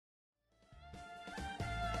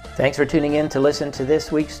Thanks for tuning in to listen to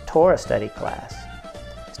this week's Torah study class.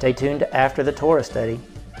 Stay tuned after the Torah study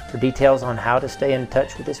for details on how to stay in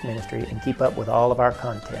touch with this ministry and keep up with all of our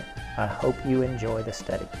content. I hope you enjoy the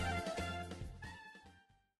study.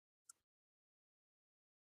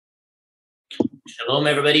 Shalom,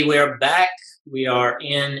 everybody. We are back. We are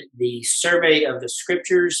in the survey of the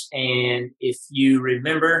scriptures, and if you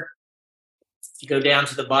remember, if you go down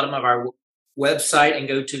to the bottom of our website and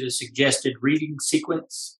go to the suggested reading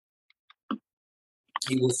sequence,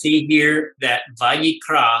 you will see here that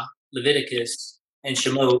VaYikra, Leviticus, and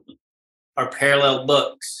Shemot are parallel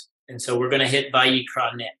books. And so we're going to hit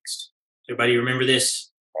VaYikra next. Everybody remember this?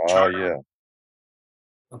 Oh, yeah.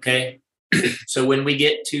 Okay. So when we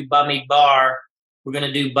get to Bamidbar, we're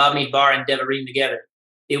going to do Bamidbar and Devarim together.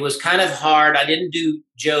 It was kind of hard. I didn't do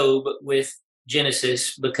Job with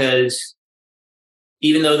Genesis because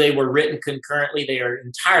even though they were written concurrently, they are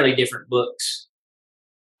entirely different books.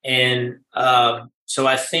 And so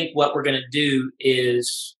I think what we're going to do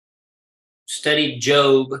is study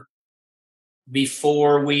Job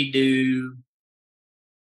before we do,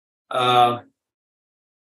 after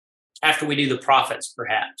we do the prophets,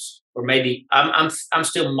 perhaps, or maybe I'm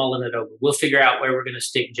still mulling it over. We'll figure out where we're going to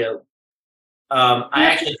stick Job.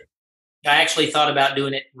 I actually thought about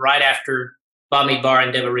doing it right after Bamidbar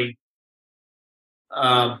and Devarim,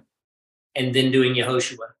 and then doing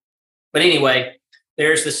Yehoshua. But anyway,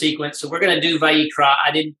 there's the sequence. So we're going to do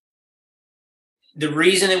VaYikra. The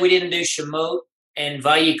reason that we didn't do Shemot and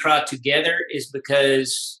VaYikra together is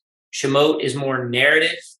because Shemot is more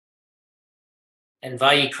narrative and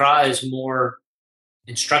VaYikra is more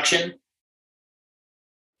instruction.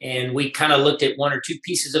 And we kind of looked at one or two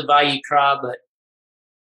pieces of VaYikra, but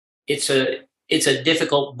it's a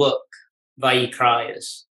difficult book, VaYikra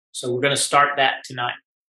is. So we're going to start that tonight.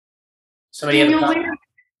 Somebody have a comment?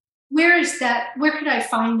 Where is that? Where could I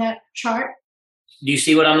find that chart? Do you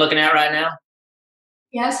see what I'm looking at right now?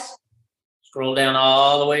 Yes. Scroll down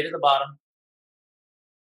all the way to the bottom.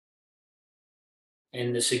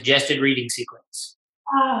 And the suggested reading sequence.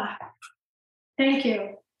 Thank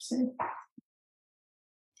you.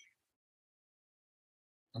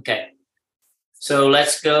 Okay. So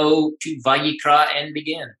let's go to VaYikra and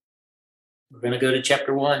begin. We're going to go to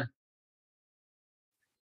chapter 1.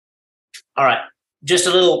 All right. Just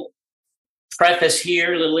a little preface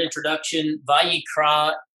here, a little introduction.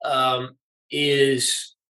 VaYikra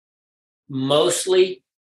is mostly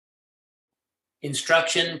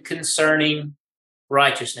instruction concerning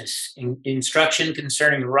righteousness, instruction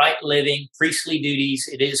concerning right living, priestly duties.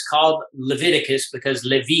 It is called Leviticus because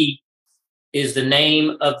Levi is the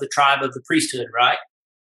name of the tribe of the priesthood, right?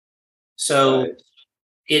 So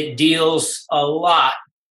it deals a lot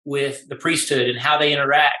with the priesthood and how they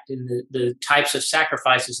interact and the types of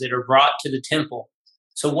sacrifices that are brought to the temple.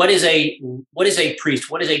 So what is a priest?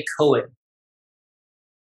 What is a Kohen?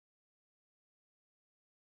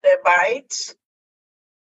 Levites.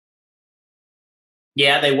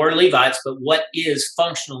 Yeah, they were Levites, but what is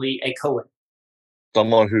functionally a Kohen?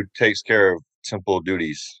 Someone who takes care of temple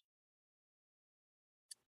duties.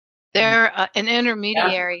 They're an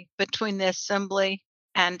intermediary between the assembly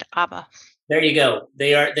and Abba. There you go.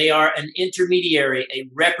 They are an intermediary, a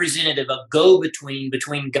representative, a go-between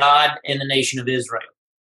between God and the nation of Israel.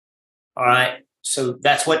 All right. So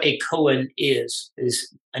that's what a Kohen is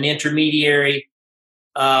an intermediary.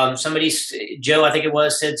 Somebody, Joe, I think it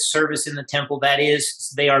was, said service in the temple. That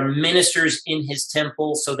is, they are ministers in his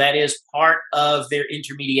temple. So that is part of their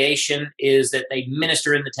intermediation, is that they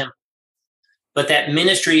minister in the temple. But that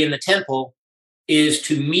ministry in the temple is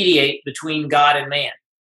to mediate between God and man.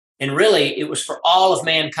 And really, it was for all of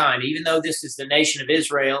mankind, even though this is the nation of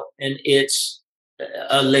Israel, and it's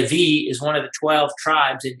Levi is one of the 12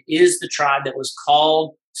 tribes and is the tribe that was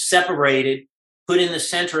called, separated, put in the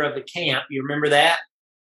center of the camp. You remember that?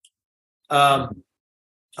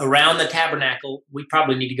 Around the tabernacle. We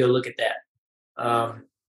probably need to go look at that.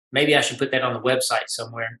 Maybe I should put that on the website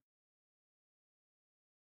somewhere.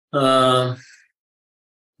 I'm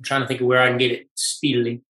trying to think of where I can get it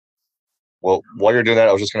speedily. Well, while you're doing that,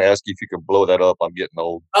 I was just going to ask you if you could blow that up. I'm getting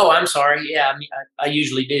old. Oh, I'm sorry. Yeah, I mean, I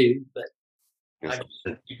usually do, but Yes.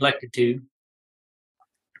 I neglected to.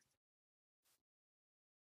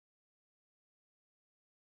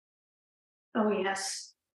 Oh,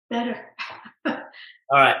 yes. Better. All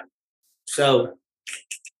right. So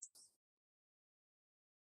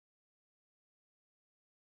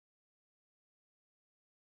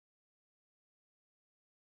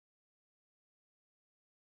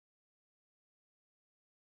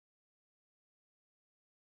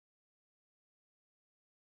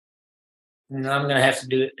I'm going to have to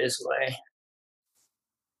do it this way.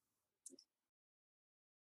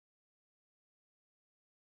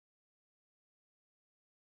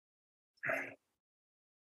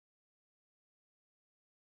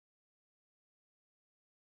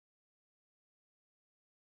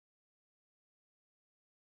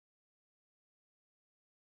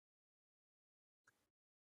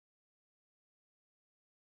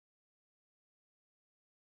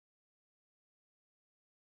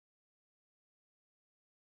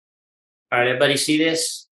 All right, everybody see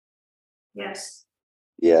this? Yes.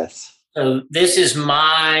 Yes. So this is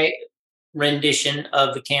my rendition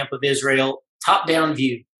of the camp of Israel, top-down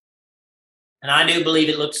view. And I do believe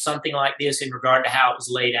it looks something like this in regard to how it was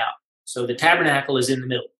laid out. So the tabernacle is in the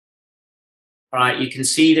middle. All right, you can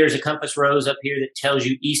see there's a compass rose up here that tells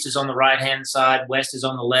you east is on the right-hand side, west is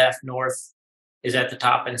on the left, north is at the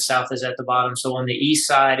top, and south is at the bottom. So on the east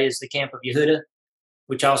side is the camp of Yehuda,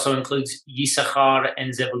 which also includes Yisachar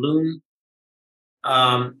and Zebulun.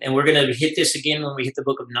 And we're going to hit this again when we hit the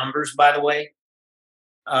book of Numbers, by the way.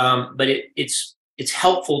 But it's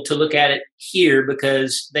helpful to look at it here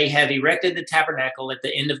because they have erected the tabernacle at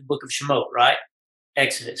the end of the book of Shemot, right?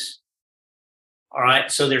 Exodus. All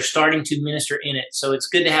right, so they're starting to minister in it. So it's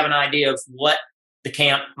good to have an idea of what the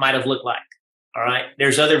camp might have looked like. All right,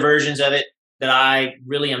 there's other versions of it that I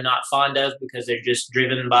really am not fond of because they're just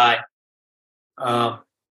driven by, I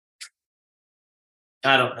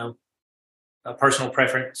don't know, a personal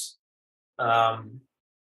preference,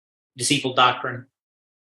 deceitful doctrine.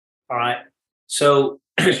 All right, so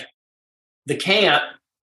the camp,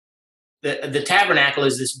 the tabernacle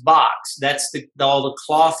is this box. That's all the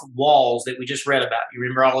cloth walls that we just read about. You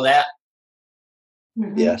remember all of that?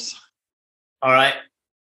 Mhm. Yes. All right.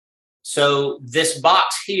 So this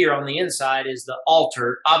box here on the inside is the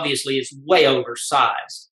altar. Obviously, it's way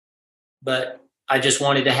oversized, but I just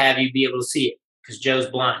wanted to have you be able to see it because Joe's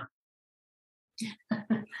blind. All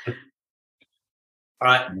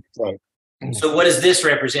right. Right. So what does this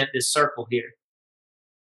represent, this circle here?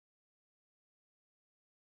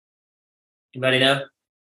 Anybody know?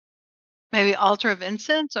 Maybe altar of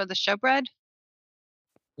incense or the showbread?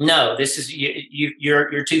 No, this is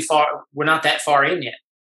you're too far. We're not that far in yet.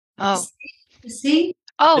 Oh, See?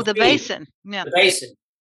 oh, The the feet. basin. Yeah. The basin,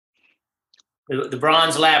 the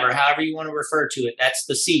bronze laver, however you want to refer to it. That's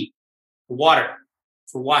the seat, the water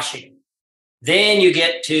for washing. Then you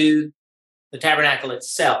get to the tabernacle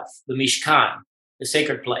itself, the Mishkan, the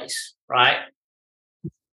sacred place, right?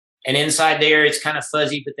 And inside there, it's kind of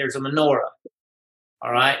fuzzy, but there's a menorah.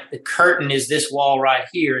 All right. The curtain is this wall right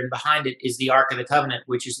here, and behind it is the Ark of the Covenant,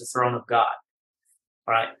 which is the throne of God.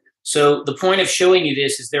 All right. So the point of showing you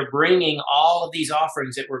this is they're bringing all of these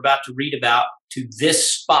offerings that we're about to read about to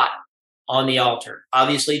this spot on the altar.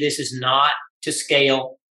 Obviously, this is not to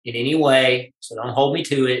scale in any way, so don't hold me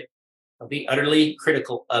to it. I'll be utterly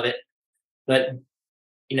critical of it. But,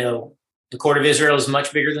 you know, the court of Israel is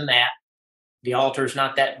much bigger than that. The altar is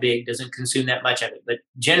not that big, doesn't consume that much of it. But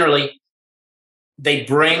generally, they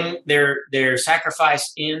bring their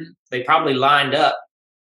sacrifice in. They probably lined up.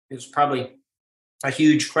 There's probably a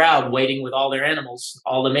huge crowd waiting with all their animals,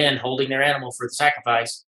 all the men holding their animal for the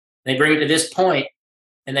sacrifice. They bring it to this point,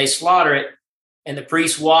 and they slaughter it. And the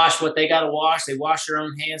priests wash what they got to wash. They wash their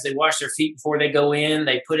own hands. They wash their feet before they go in.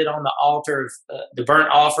 They put it on the altar, the burnt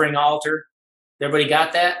offering altar. Everybody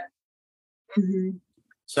got that? Mhm.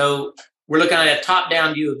 So we're looking at a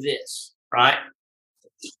top-down view of this, right?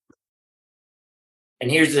 And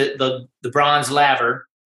here's the bronze laver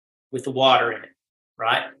with the water in it,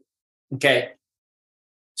 right? Okay.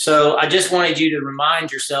 So I just wanted you to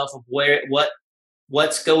remind yourself of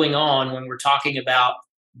what's going on when we're talking about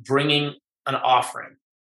bringing an offering,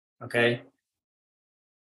 okay?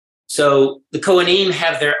 So the Kohanim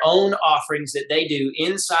have their own offerings that they do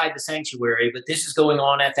inside the sanctuary, but this is going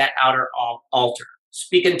on at that outer altar.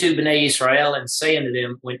 Speaking to Bnei Israel and saying to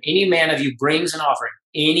them, when any man of you brings an offering,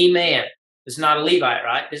 any man, this is not a Levite,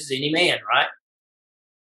 right? This is any man, right?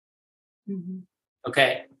 Mhm.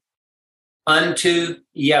 Okay. Unto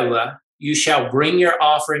Yahweh, you shall bring your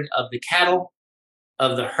offering of the cattle,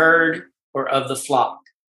 of the herd, or of the flock.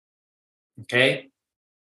 Okay.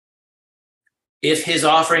 If his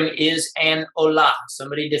offering is an olah,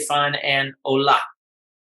 somebody define an olah,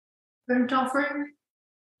 Burnt offering?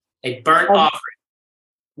 a burnt offering.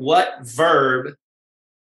 What verb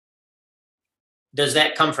does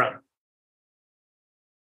that come from?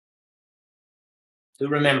 Who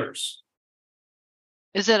remembers?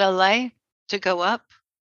 Is it a lay to go up?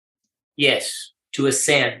 Yes, to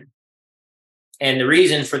ascend. And the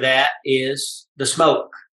reason for that is the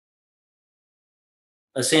smoke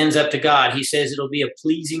ascends up to God. He says it'll be a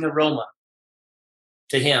pleasing aroma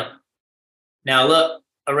to him. Now look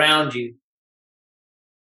around you.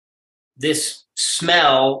 This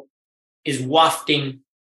smell is wafting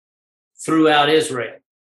throughout Israel.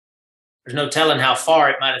 There's no telling how far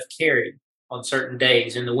it might have carried on certain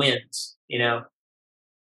days in the winds, you know.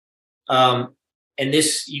 And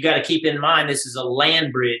this, you got to keep in mind, this is a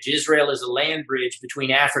land bridge. Israel is a land bridge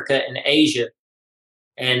between Africa and Asia.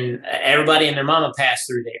 And everybody and their mama passed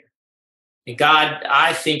through there, And God,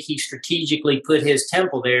 I think he strategically put his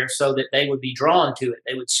temple there so that they would be drawn to it.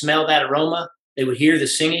 They would smell that aroma. They would hear the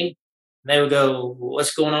singing. And they would go,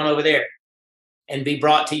 what's going on over there? And be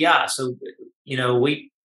brought to Yah. So,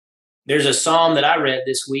 there's a psalm that I read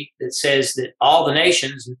this week that says that all the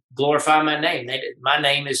nations glorify my name. My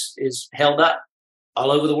name is held up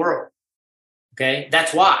all over the world. Okay,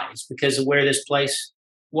 that's why. It's because of where this place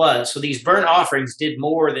was. So these burnt offerings did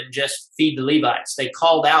more than just feed the Levites. They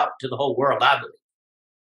called out to the whole world, I believe.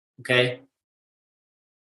 Okay.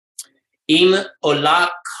 Im ola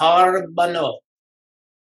karbano.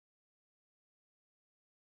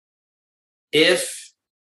 If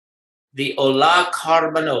the ola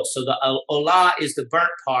karbano, so the ola is the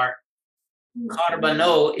burnt part,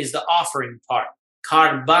 karbano is the offering part,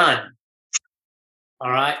 karban. All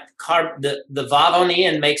right, the vav on the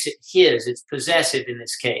end makes it his. It's possessive in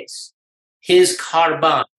this case. His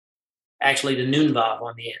karban, actually the nun vav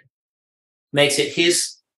on the end, makes it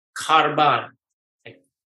his karban.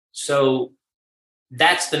 So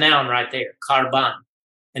that's the noun right there, karban,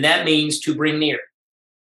 and that means to bring near.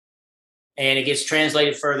 And it gets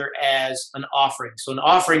translated further as an offering. So an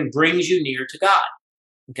offering brings you near to God.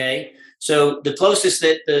 Okay, so the closest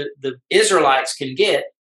that the Israelites can get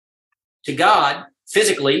to God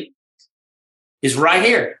physically is right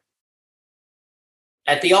here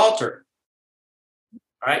at the altar.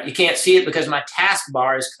 All right, you can't see it because my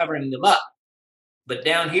taskbar is covering them up. But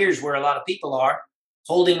down here is where a lot of people are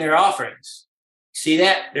holding their offerings. See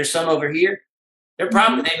that? There's some over here. They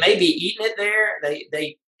may be eating it there.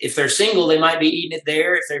 They if they're single, they might be eating it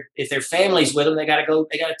there. If their family's with them, they got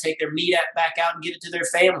to take their meat back out and give it to their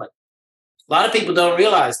family. A lot of people don't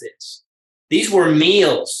realize this. These were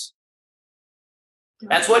meals.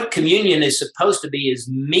 That's what communion is supposed to be, is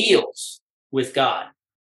meals with God.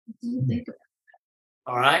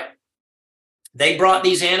 All right. They brought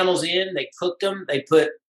these animals in, they cooked them, they put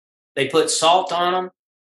salt on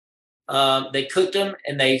them, they cooked them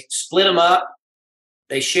and they split them up.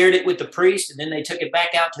 They shared it with the priest and then they took it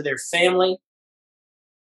back out to their family.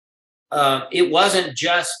 It wasn't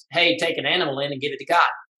just, hey, take an animal in and give it to God.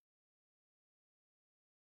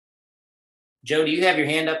 Joe, do you have your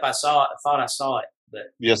hand up? I saw it. I thought I saw it.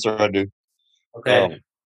 But Yes, sir, I do. okay.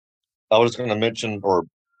 I was going to mention or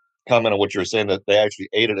comment on what you're saying, that they actually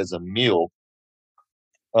ate it as a meal.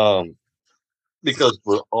 Because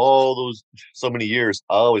for all those so many years,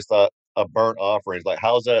 I always thought a burnt offering is like,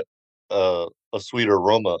 how's that a sweet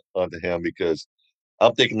aroma unto him? Because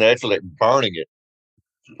I'm thinking they actually like burning it,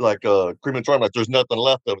 like crematorium, like there's nothing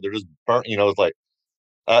left of it. They're just burnt. It's like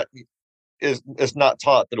it's not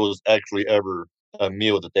taught that it was actually ever a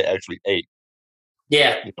meal that they actually ate.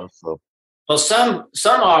 Yeah. So. Well, some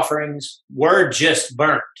offerings were just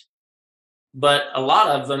burnt, but a lot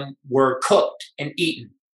of them were cooked and eaten.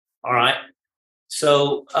 All right.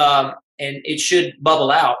 So, and it should bubble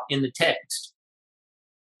out in the text.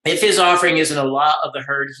 If his offering is an olah of the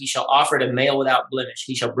herd, he shall offer it a male without blemish.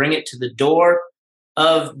 He shall bring it to the door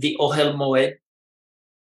of the Ohel Moed.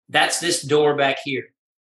 That's this door back here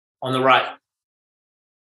on the right.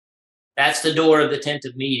 That's the door of the tent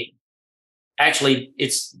of meeting. Actually,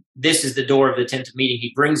 this is the door of the tent of meeting.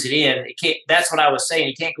 He brings it in. That's what I was saying.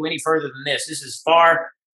 He can't go any further than this. This is as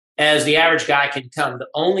far as the average guy can come.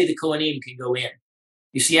 Only the Kohanim can go in.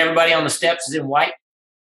 You see everybody on the steps is in white?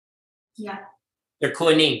 Yeah. They're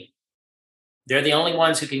Kohanim. They're the only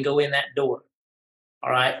ones who can go in that door.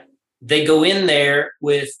 All right? They go in there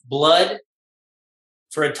with blood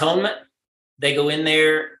for atonement. They go in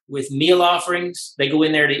there with meal offerings. They go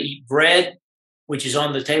in there to eat bread, which is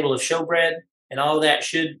on the table of showbread, and all of that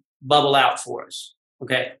should bubble out for us.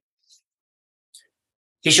 Okay?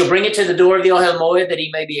 He shall bring it to the door of the Ohel Moed that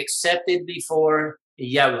he may be accepted before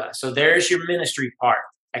Yahweh. So there's your ministry part.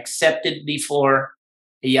 Accepted before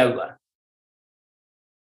Yahweh.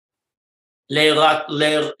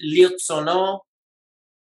 Lirtzono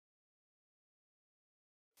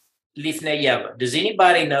lifnei Yahweh. Does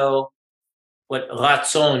anybody know what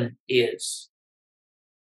ratzon is?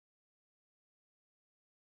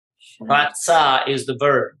 Ratzah is the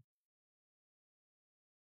verb.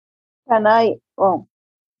 Can I? Oh,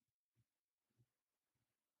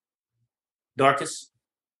 Dorcas?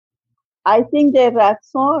 I think the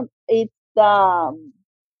ratzon, it's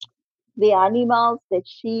the animals, the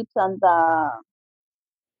sheep, and the.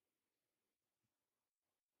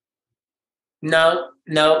 No,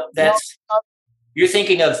 that's you're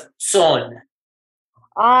thinking of son.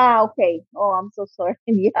 Okay. Oh, I'm so sorry.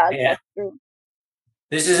 Yeah, that's true.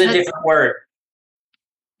 This is a different word.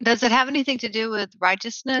 Does it have anything to do with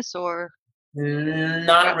righteousness or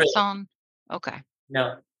Not really. ratzon? Okay.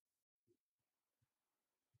 No.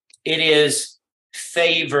 it is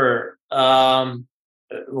favor. Ratza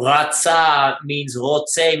means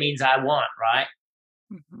rotze means I want, right?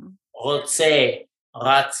 Mm-hmm. Rotze,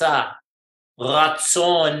 ratza.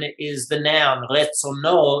 Ratzon is the noun.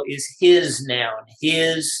 Retzono is his noun,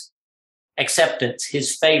 his acceptance,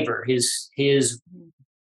 his favor, his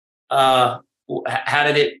how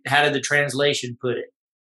did the translation put it?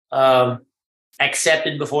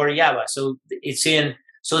 Accepted before Yahweh. So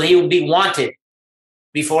so he will be wanted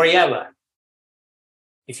before Yahweh.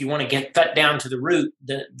 If you want to get cut down to the root,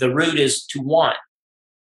 the root is to want.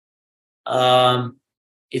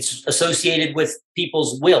 It's associated with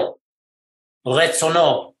people's will.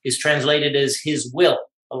 Retzono is translated as his will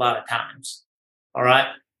a lot of times. All right.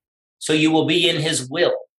 So you will be in his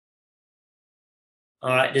will.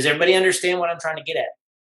 All right. Does everybody understand what I'm trying to get at?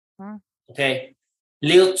 Mm-hmm. Okay.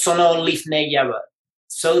 Lirtzono lifnei Yahweh.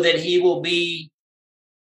 So that he will be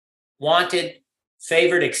wanted,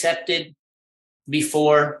 favored, accepted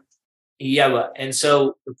before Yahweh. And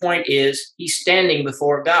so the point is, he's standing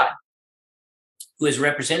before God, who is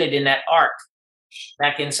represented in that ark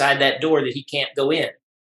back inside that door that he can't go in.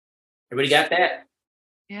 Everybody got that?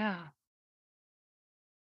 Yeah.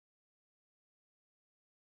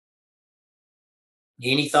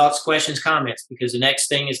 Any thoughts, questions, comments? Because the next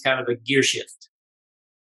thing is kind of a gear shift.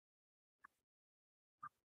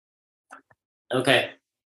 Okay.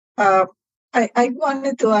 I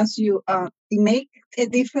wanted to ask you, it make a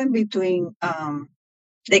difference between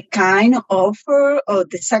the kind of offer or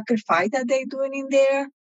the sacrifice that they're doing in there,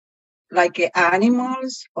 like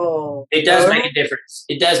animals or It does make a difference.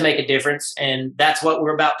 It does make a difference, and that's what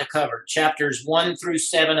we're about to cover. Chapters 1 through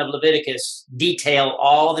 7 of Leviticus detail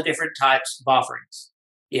all the different types of offerings.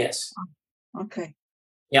 Yes. Okay.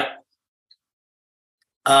 Yep.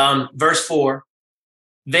 Verse 4.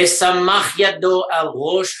 Vesamach yado al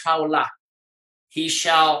rosh haolah. He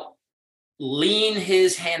shall lean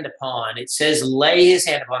his hand upon. It says lay his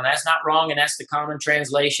hand upon. That's not wrong, and that's the common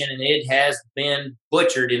translation, and it has been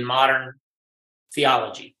butchered in modern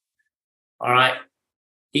theology. All right.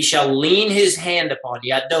 He shall lean his hand upon.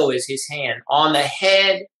 Yado is his hand on the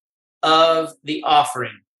head of the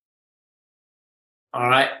offering. All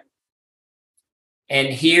right. And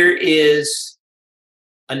here is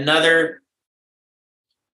another.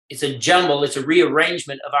 It's a jumble. It's a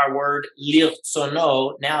rearrangement of our word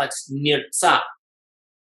lirtzono. Now it's nirtza.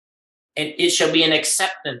 And it shall be an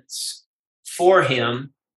acceptance for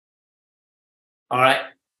him. All right.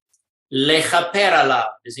 Lechaper alav.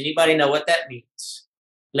 Does anybody know what that means?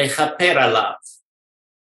 Lechaper alav.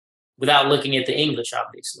 Without looking at the English,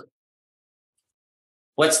 obviously.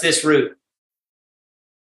 What's this root?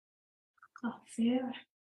 Kafir.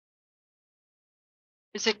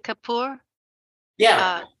 Is it Kippur?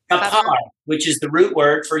 Yeah. Kapar, which is the root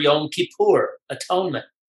word for Yom Kippur, atonement.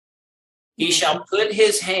 He shall put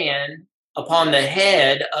his hand upon the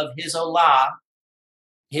head of his olah,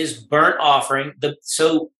 his burnt offering.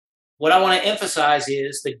 So what I want to emphasize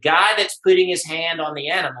is the guy that's putting his hand on the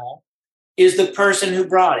animal is the person who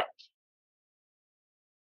brought it.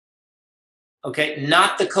 Okay,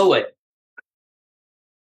 not the Kohen.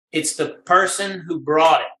 It's the person who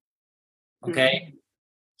brought it. Okay? Mm-hmm.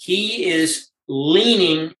 He is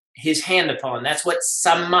leaning his hand upon. That's what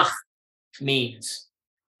samach means.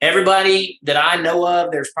 Everybody that I know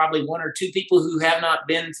of, there's probably one or two people who have not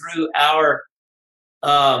been through our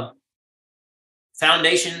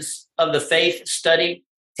foundations of the faith study,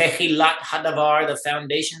 Techilat Hadavar, the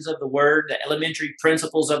foundations of the word, the elementary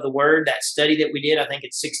principles of the word, that study that we did. I think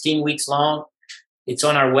it's 16 weeks long. It's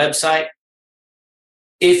on our website.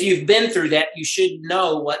 If you've been through that, you should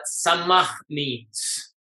know what samach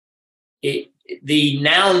means. The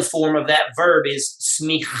noun form of that verb is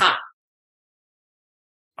smicha.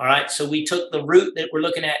 All right, so we took the root that we're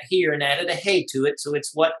looking at here and added a hey to it. So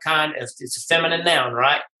it's what kind of, it's a feminine noun,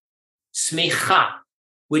 right? Smicha,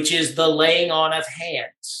 which is the laying on of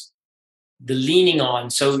hands, the leaning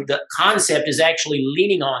on. So the concept is actually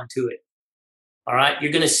leaning on to it. All right,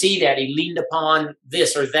 you're going to see that he leaned upon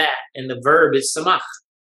this or that, and the verb is samach.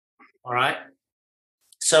 All right,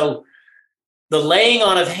 so the laying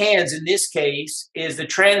on of hands in this case is the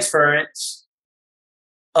transference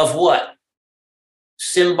of what?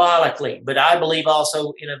 Symbolically, but I believe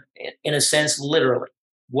also in a sense literally.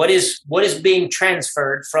 What is being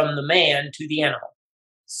transferred from the man to the animal?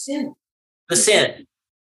 Sin. The sin.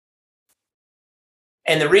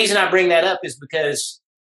 And the reason I bring that up is because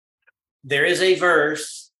there is a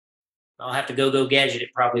verse. I'll have to go gadget it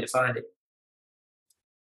probably to find it.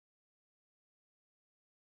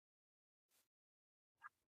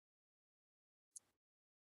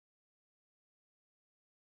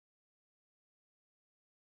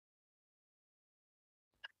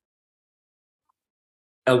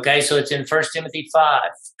 Okay, so it's in 1 Timothy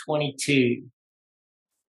 5:22.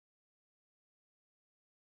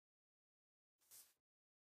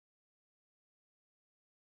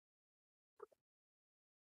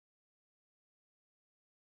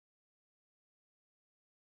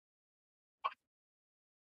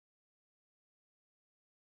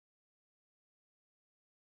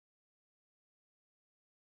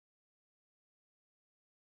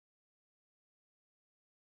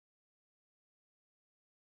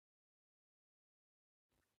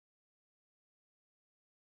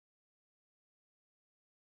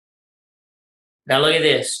 Now look at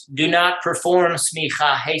this. Do not perform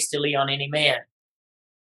smicha hastily on any man.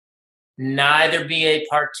 Neither be a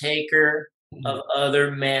partaker of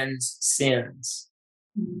other men's sins.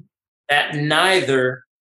 That neither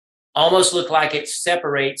almost look like it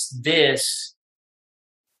separates this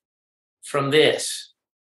from this.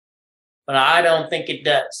 But I don't think it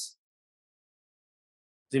does.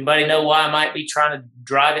 Does anybody know why I might be trying to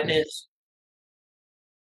drive at this?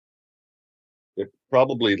 It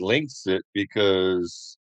probably links it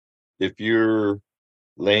because if you're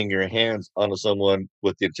laying your hands onto someone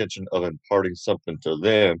with the intention of imparting something to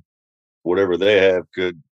them, whatever they have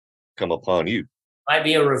could come upon you. Might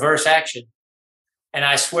be a reverse action. And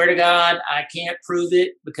I swear to God, I can't prove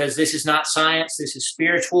it because this is not science, this is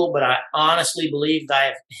spiritual, but I honestly believe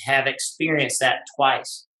that I have experienced that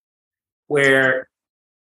twice, where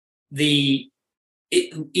the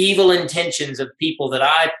evil intentions of people that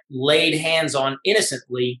I laid hands on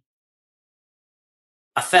innocently,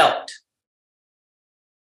 I felt.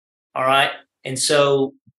 All right. And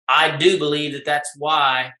so I do believe that that's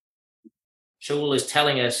why Shaul is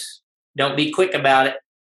telling us, don't be quick about it,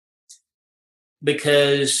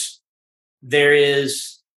 because there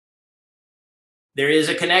is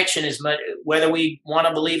a connection, as much whether we want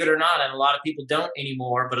to believe it or not, and a lot of people don't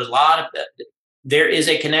anymore, but there is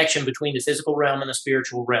a connection between the physical realm and the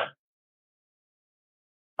spiritual realm.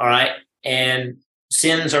 All right. And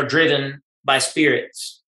sins are driven by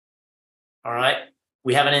spirits. All right.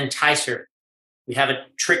 We have an enticer. We have a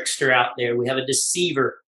trickster out there. We have a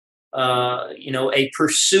deceiver, a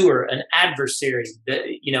pursuer, an adversary.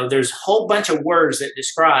 There's a whole bunch of words that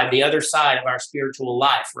describe the other side of our spiritual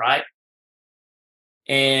life, right?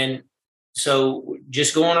 And so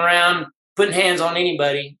just going around putting hands on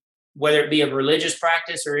anybody, whether it be a religious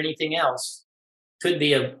practice or anything else, could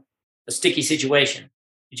be a sticky situation.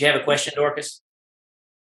 Did you have a question, Dorcas?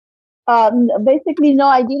 Basically, no,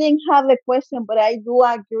 I didn't have a question, but I do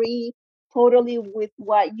agree totally with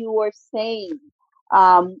what you were saying.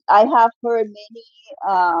 I have heard many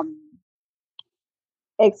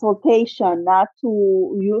exhortation not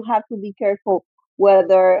to, you have to be careful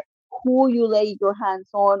whether who you lay your hands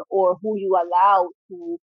on or who you allow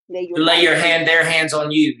to lay their hands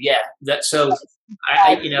on you. Yeah. That, so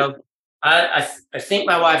I think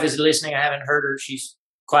my wife is listening. I haven't heard her. She's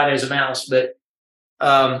quiet as a mouse, but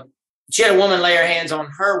she had a woman lay her hands on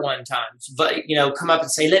her one time, but come up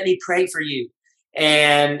and say, "Let me pray for you,"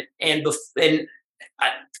 and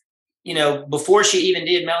before she even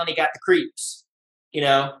did, Melanie got the creeps,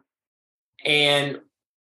 and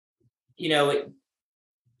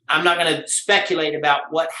I'm not going to speculate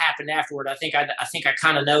about what happened afterward. I think I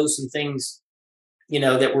kind of know some things,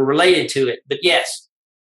 that were related to it. But yes,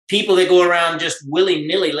 people that go around just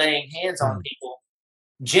willy-nilly laying hands on people,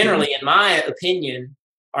 generally, in my opinion,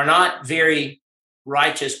 are not very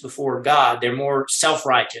righteous before God. They're more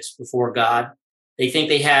self-righteous before God. They think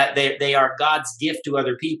they are God's gift to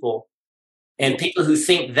other people. And people who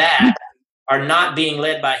think that are not being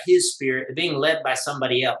led by His Spirit, they're being led by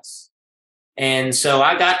somebody else. And so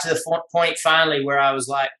I got to the point finally where I was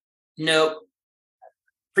like, nope,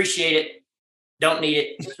 appreciate it, don't need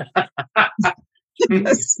it.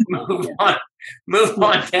 Move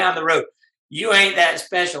on down the road. You ain't that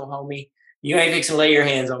special, homie. You ain't fixing to lay your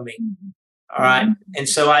hands on me. All right. And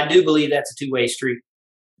so I do believe that's a two-way street.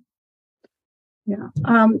 Yeah.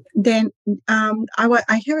 Then I have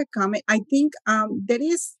a comment. I think there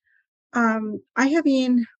is. I'm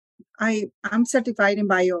certified in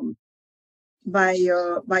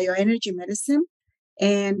bioenergy medicine,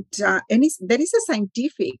 and there is a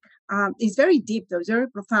scientific. It's very deep, though, it's very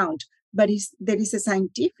profound. But there is a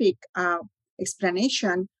scientific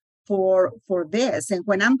explanation for this. And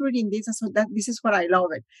when I'm reading this, this is what I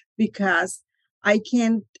love it, because I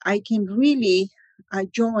can really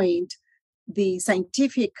join the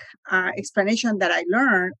scientific explanation that I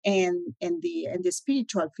learned in the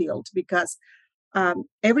spiritual field, because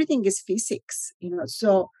everything is physics,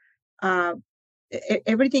 so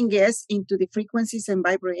everything is into the frequencies and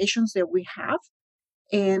vibrations that we have,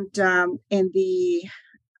 and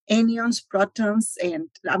anions, protons, and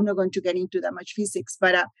I'm not going to get into that much physics,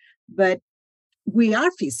 but we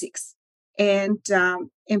are physics, and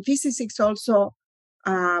physics is also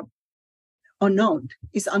unknown,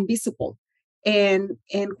 is invisible, and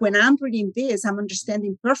when I'm reading this, I'm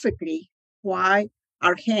understanding perfectly why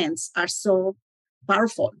our hands are so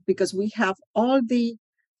powerful, because we have all the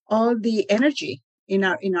energy in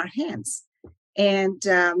our hands, and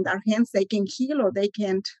our hands, they can heal or they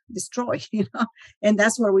can destroy, and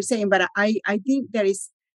that's what we're saying. But I think there is,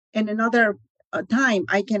 in another time,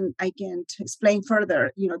 I can explain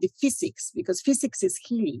further, the physics, because physics is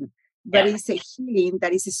healing, but it's a healing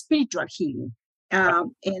that is a spiritual healing.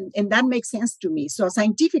 And that makes sense to me. So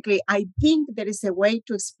scientifically, I think there is a way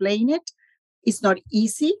to explain it. It's not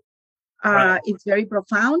easy. It's very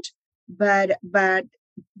profound, but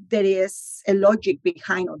there is a logic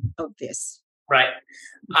behind of this. Right.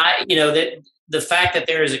 That the fact that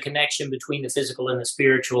there is a connection between the physical and the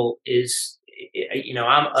spiritual is,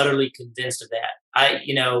 I'm utterly convinced of that.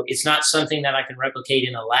 It's not something that I can replicate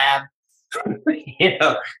in a lab.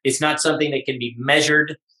 It's not something that can be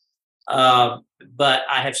measured. But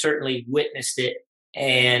I have certainly witnessed it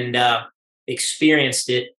and experienced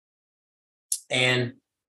it. And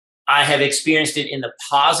I have experienced it in the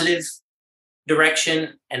positive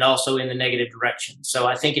direction and also in the negative direction. So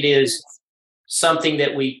I think it is something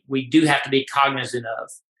that we do have to be cognizant of.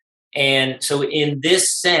 And so in this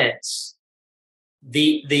sense,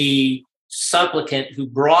 the supplicant who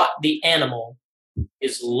brought the animal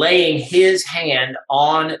is laying his hand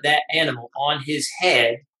on that animal, on his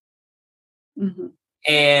head. Mm-hmm.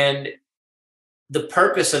 And the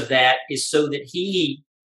purpose of that is so that he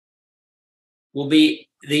will be,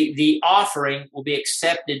 the offering will be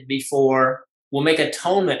accepted before, will make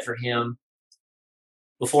atonement for him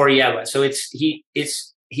before Yahweh. So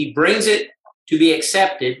he brings it to be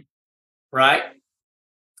accepted, right?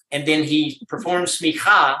 And then he performs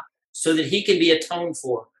smicha so that he can be atoned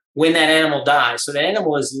for when that animal dies. So the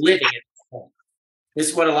animal is living at this point. This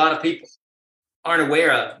is what a lot of people aren't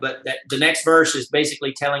aware of, but that the next verse is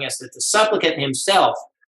basically telling us that the supplicant himself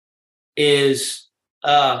is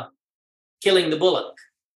killing the bullock.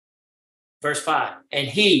 Verse 5, and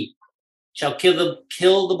he shall kill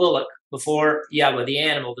the bullock before Yahweh, the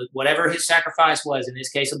animal, whatever his sacrifice was, in this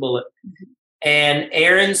case a bullock. And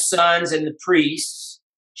Aaron's sons and the priests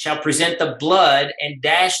shall present the blood and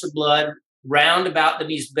dash the blood round about the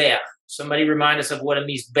mizbeach. Somebody remind us of what a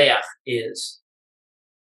mizbeach is.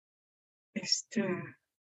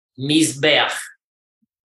 Mizbeach.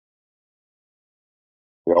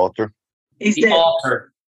 The altar. The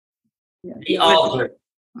altar. Yeah. The altar.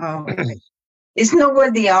 Oh, okay. It's not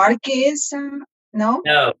where the ark is? No?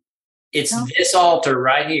 No. It's this altar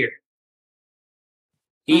right here.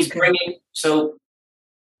 He's bringing, so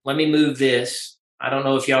let me move this. I don't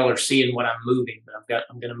know if y'all are seeing what I'm moving, but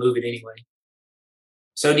I'm going to move it anyway.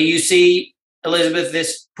 So do you see, Elizabeth,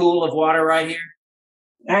 this pool of water right here?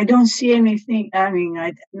 I don't see anything. I mean,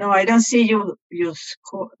 I don't see you.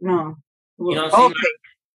 No. You don't see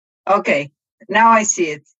Okay. Now I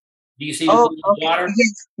see it. Do you see the pool of water?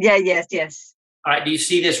 Yes. Yes. All right. Do you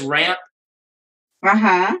see this ramp?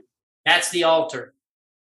 Uh-huh. That's the altar.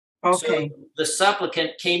 Okay. So the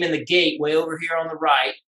supplicant came in the gate way over here on the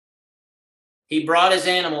right. He brought his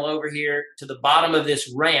animal over here to the bottom of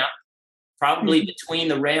this ramp, probably between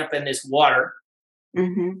the ramp and this water.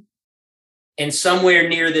 Mm-hmm. And somewhere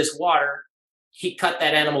near this water, he cut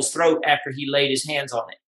that animal's throat after he laid his hands on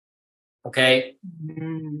it. Okay?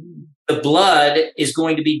 Mm-hmm. The blood is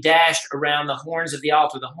going to be dashed around the horns of the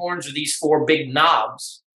altar. The horns are these four big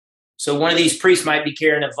knobs. So one of these priests might be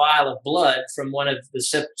carrying a vial of blood from one of the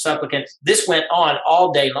supplicants. This went on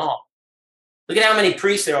all day long. Look at how many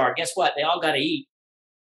priests there are. Guess what? They all got to eat.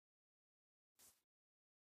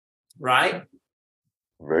 Right?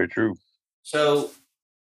 Very true. So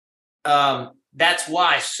that's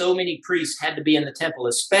why so many priests had to be in the temple,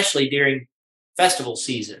 especially during festival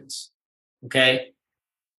seasons. Okay?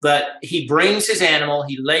 But he brings his animal,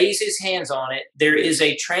 he lays his hands on it. There is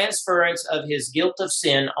a transference of his guilt of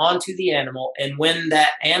sin onto the animal. And when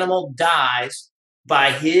that animal dies by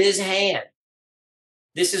his hand,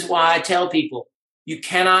 this is why I tell people, you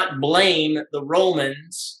cannot blame the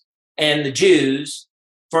Romans and the Jews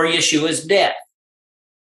for Yeshua's death.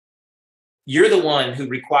 You're the one who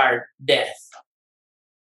required death.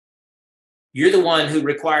 You're the one who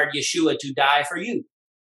required Yeshua to die for you.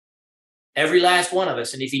 Every last one of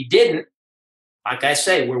us. And if he didn't, like I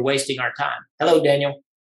say, we're wasting our time. Hello, Daniel.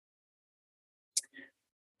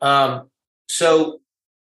 So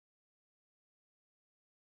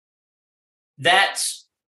that's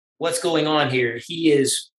what's going on here. He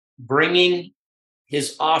is bringing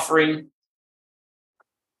his offering.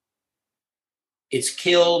 It's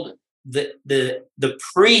killed. The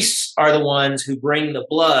priests are the ones who bring the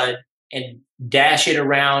blood and dash it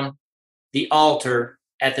around the altar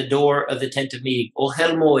at the door of the tent of meeting.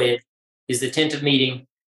 Ohel Moed is the tent of meeting.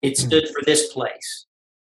 It stood for this place.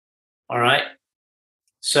 All right.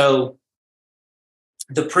 So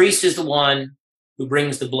the priest is the one who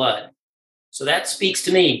brings the blood. So that speaks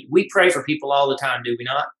to me. We pray for people all the time, do we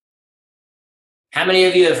not? How many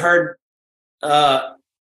of you have heard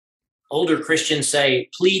older Christians say,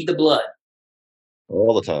 plead the blood?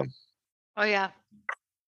 All the time. Oh, yeah.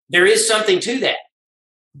 There is something to that,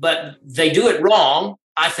 but they do it wrong,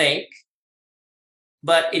 I think.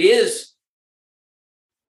 But it is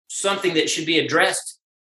something that should be addressed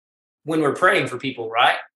when we're praying for people,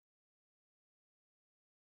 right?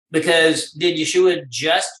 Because did Yeshua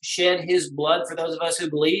just shed his blood for those of us who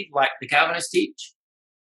believe, like the Calvinists teach?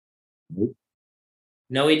 Nope.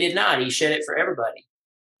 No, he did not. He shed it for everybody.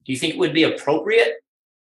 Do you think it would be appropriate?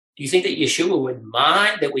 Do you think that Yeshua would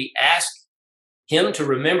mind that we ask him to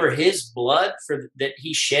remember his blood that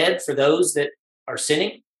he shed for those that are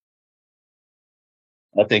sinning?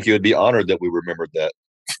 I think he would be honored that we remembered that.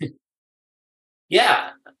 Yeah.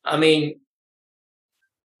 I mean,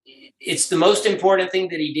 it's the most important thing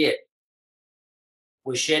that he did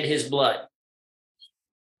was shed his blood.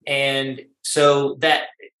 And so that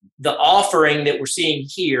the offering that we're seeing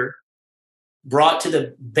here brought to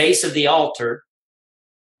the base of the altar,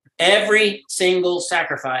 every single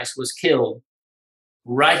sacrifice was killed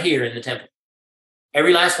right here in the temple.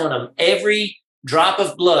 Every last one of them, every drop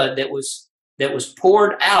of blood that was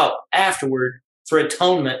poured out afterward for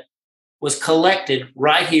atonement was collected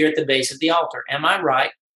right here at the base of the altar. Am I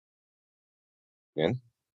right? Yeah.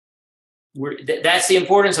 That's the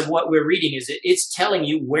importance of what we're reading, is it's telling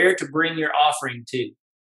you where to bring your offering to.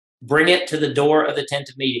 Bring it to the door of the tent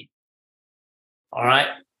of meeting. All right?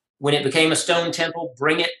 When it became a stone temple,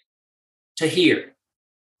 bring it to here.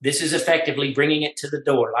 This is effectively bringing it to the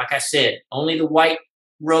door. Like I said, only the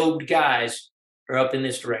white-robed guys are up in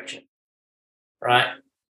this direction. Right?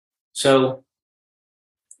 So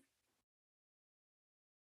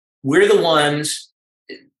we're the ones,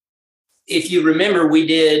 if you remember, we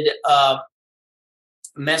did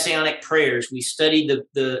Messianic prayers. We studied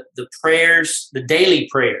the prayers, the daily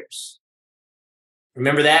prayers.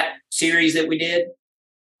 Remember that series that we did?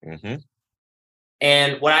 Mm-hmm.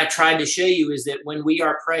 And what I tried to show you is that when we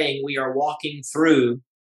are praying, we are walking through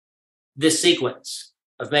this sequence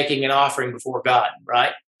of making an offering before God,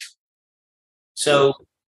 right? So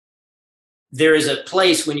there is a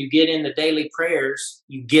place when you get in the daily prayers,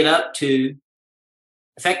 you get up to,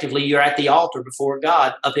 effectively, you're at the altar before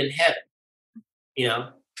God up in heaven. You know,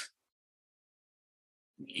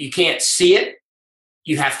 you can't see it.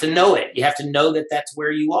 You have to know it. You have to know that that's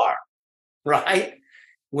where you are, right?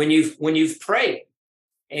 When you've prayed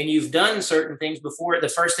and you've done certain things before, the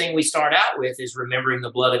first thing we start out with is remembering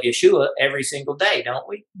the blood of Yeshua every single day, don't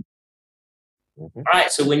we? Mm-hmm. All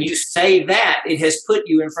right. So when you say that, it has put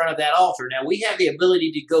you in front of that altar. Now we have the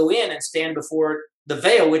ability to go in and stand before the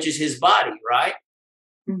veil, which is his body, right?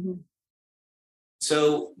 Mm-hmm.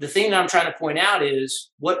 So the thing that I'm trying to point out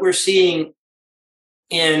is what we're seeing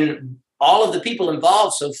in all of the people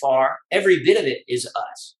involved so far, every bit of it is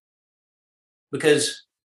us. Because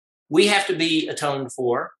we have to be atoned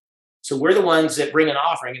for. So we're the ones that bring an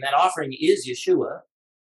offering, and that offering is Yeshua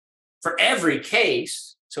for every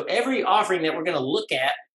case. So every offering that we're going to look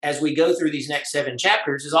at as we go through these next 7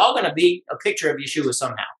 chapters is all going to be a picture of Yeshua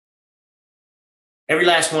somehow. Every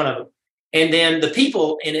last one of them. And then the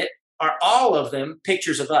people in it are all of them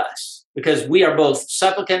pictures of us, because we are both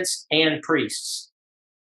supplicants and priests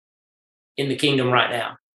in the kingdom right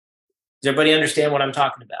now. Does everybody understand what I'm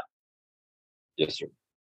talking about? Yes, sir.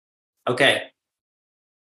 Okay.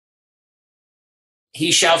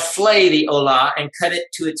 He shall flay the olah and cut it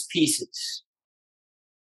to its pieces.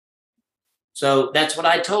 So that's what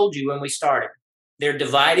I told you when we started. They're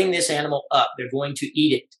dividing this animal up. They're going to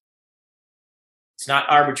eat it. It's not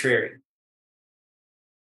arbitrary.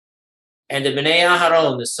 And the Bnei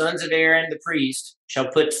Aharon, the sons of Aaron, the priest, shall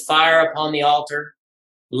put fire upon the altar,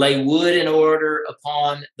 lay wood in order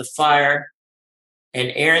upon the fire,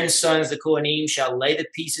 and Aaron's sons, the Kohanim, shall lay the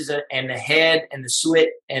pieces and the head and the suet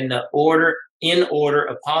and the order in order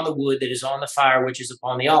upon the wood that is on the fire, which is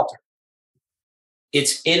upon the altar.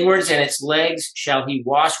 Its inwards and its legs shall he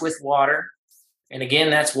wash with water. And again,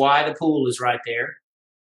 that's why the pool is right there.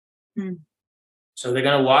 So they're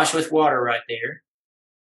going to wash with water right there.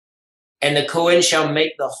 And the Kohen shall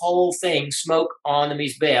make the whole thing smoke on the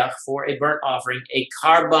Mizbeach for a burnt offering, a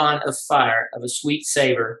carbon of fire of a sweet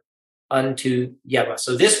savor unto Yahweh.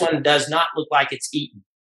 So this one does not look like it's eaten.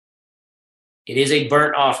 It is a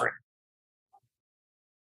burnt offering.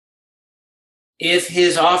 If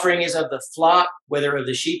his offering is of the flock, whether of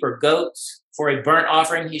the sheep or goats, for a burnt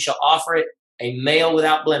offering, he shall offer it a male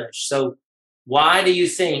without blemish. So why do you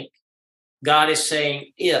think God is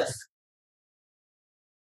saying if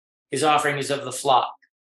his offering is of the flock?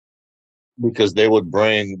 Because they would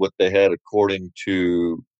bring what they had according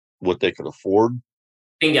to what they could afford.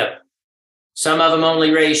 Bingo. Some of them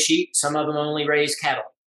only raise sheep. Some of them only raise cattle.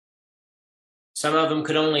 Some of them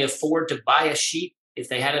could only afford to buy a sheep if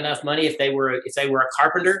they had enough money. If they were a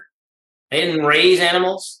carpenter, they didn't raise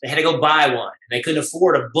animals. They had to go buy one. They couldn't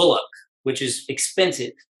afford a bullock, which is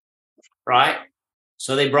expensive, right?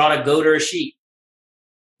 So they brought a goat or a sheep,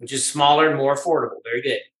 which is smaller and more affordable. Very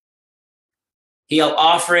good. He'll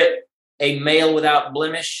offer it a male without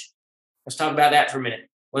blemish. Let's talk about that for a minute.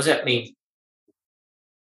 What does that mean?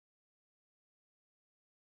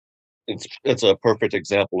 It's a perfect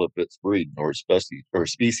example of its breed or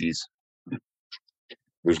species.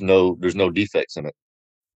 There's no defects in it.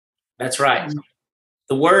 That's right.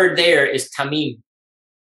 The word there is tamim.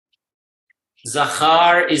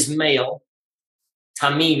 Zachar is male.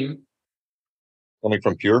 Tamim. Coming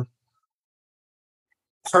from pure?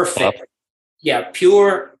 Perfect. Yeah,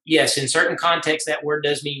 pure. Yes, in certain contexts, that word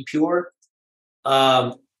does mean pure.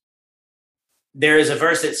 There is a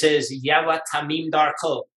verse that says, Yahweh tamim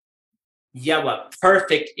darko. Yahweh,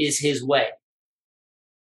 perfect is his way.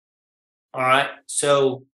 All right.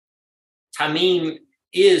 So tamim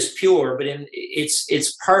is pure, but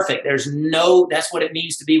it's perfect. That's what it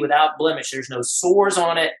means to be without blemish. There's no sores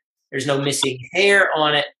on it. There's no missing hair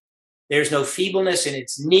on it. There's no feebleness in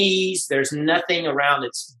its knees. There's nothing around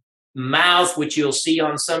its mouth, which you'll see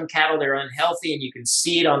on some cattle. They're unhealthy, and you can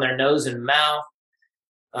see it on their nose and mouth.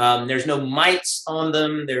 There's no mites on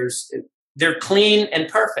them. They're clean and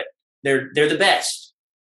perfect. They're the best.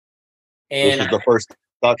 And this was the first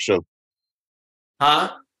stock show.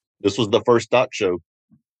 Huh? This was the first stock show.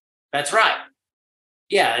 That's right.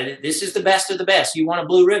 Yeah, this is the best of the best. You want a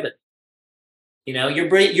blue ribbon. You know, you're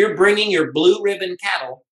bringing your blue ribbon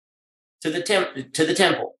cattle to the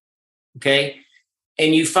temple. Okay,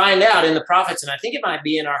 and you find out in the prophets, and I think it might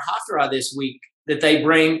be in our Haftarah this week, that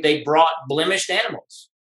they brought blemished animals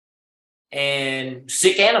and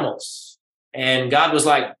sick animals, and God was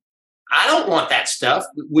like, I don't want that stuff.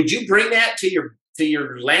 Would you bring that to your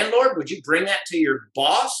landlord? Would you bring that to your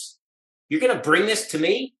boss? You're going to bring this to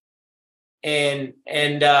me? And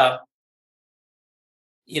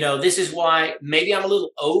this is why maybe I'm a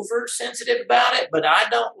little oversensitive about it, but I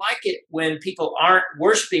don't like it when people aren't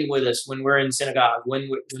worshiping with us when we're in synagogue.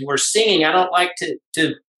 When we're singing, I don't like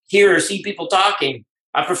to hear or see people talking.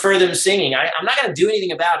 I prefer them singing. I'm not going to do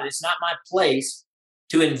anything about it. It's not my place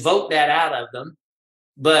to invoke that out of them,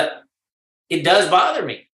 but it does bother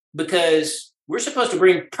me because we're supposed to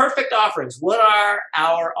bring perfect offerings. What are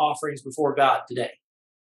our offerings before God today?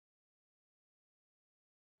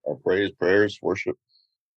 Our praise, prayers, worship.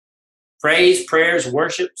 Praise, prayers,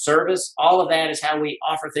 worship, service, all of that is how we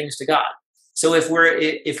offer things to God. So if we're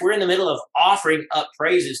in the middle of offering up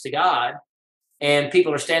praises to God and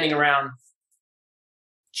people are standing around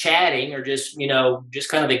chatting or just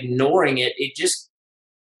kind of ignoring it,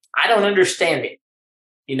 I don't understand it,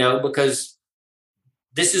 because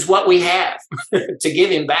this is what we have to give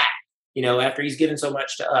him back, after he's given so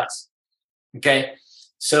much to us. Okay.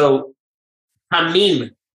 So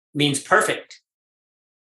Hamim means perfect.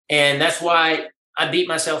 And that's why I beat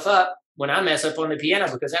myself up when I mess up on the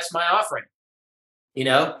piano, because that's my offering, and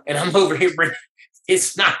I'm over here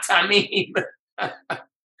it's not Tamim.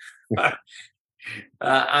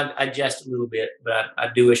 I jest a little bit, but I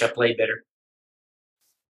do wish I played better.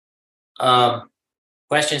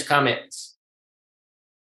 Questions, comments?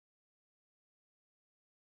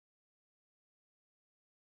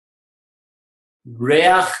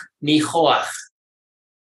 Reach nichoach,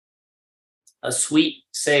 a sweet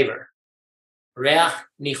savor. Reach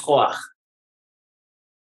nichoach.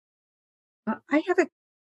 I have a.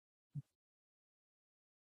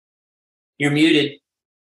 You're muted.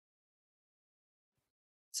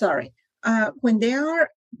 Sorry. When they are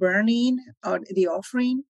burning the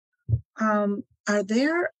offering, are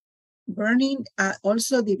there burning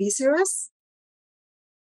also the visceras?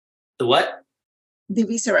 The what? The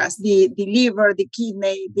visceras, the liver, the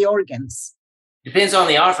kidney, the organs. Depends on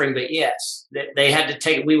the offering, but yes, they had to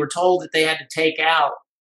take. We were told that they had to take out.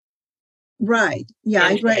 Right. Yeah,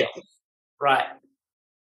 I read. Right.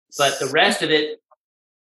 But the rest of it,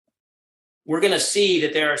 we're going to see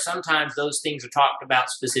that there are sometimes those things are talked about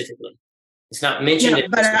specifically. It's not mentioned. Yeah,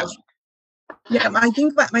 but Yeah, I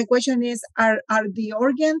think my question is, are the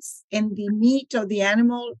organs and the meat of the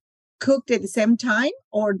animal cooked at the same time,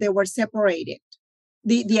 or they were separated?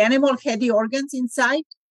 The animal had the organs inside?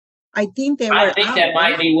 I think they I were think out, that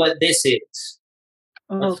might right? be what this is.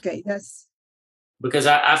 Okay, that's Because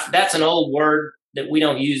that's an old word that we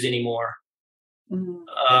don't use anymore.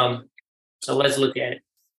 So let's look at it.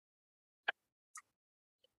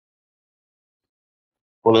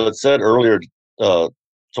 Well, it said earlier to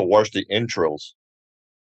wash the entrails.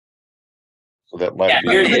 So that might be.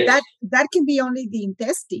 Here it but is. that can be only the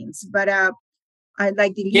intestines, but I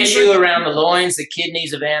like the Tissue liver. around the loins, the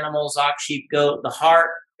kidneys of animals, ox, sheep, goat, the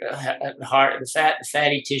heart, the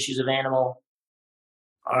fatty tissues of animal.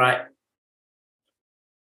 All right.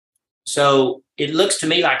 So it looks to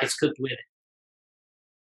me like it's cooked with it.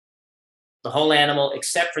 The whole animal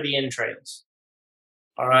except for the entrails.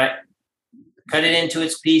 All right. Cut it into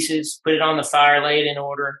its pieces, put it on the fire, lay it in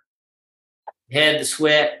order. Head, the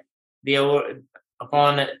sweat,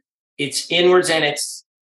 upon its inwards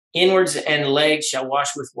and legs shall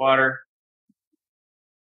wash with water.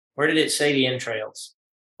 Where did it say the entrails?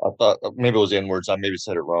 I thought maybe it was inwards. I maybe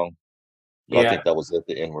said it wrong. But Yeah. I think that was it,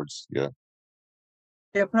 the inwards. Yeah.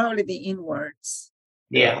 They're probably the inwards.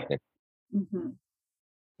 Yeah. Mm-hmm.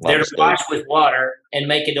 They're to wash with water and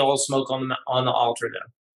make it all smoke on the altar, though.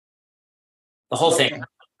 The whole thing.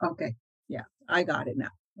 Okay. Yeah, I got it now.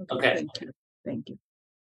 Okay. Thank you.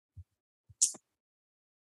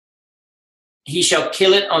 He shall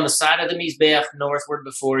kill it on the side of the Mizbeach northward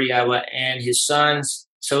before Yahweh and his sons.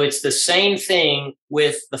 So it's the same thing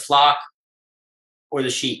with the flock or the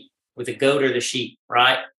sheep, with the goat or the sheep,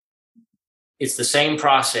 right? It's the same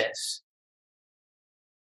process.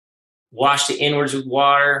 Wash the inwards with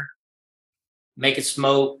water, make it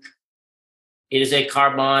smoke. It is a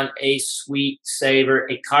carbon, a sweet savor,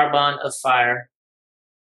 a carbon of fire,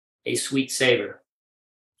 a sweet savor.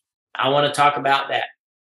 I want to talk about that.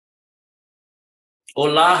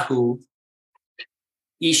 Olahu,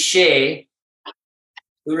 Ishe,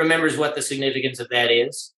 who remembers what the significance of that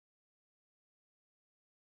is?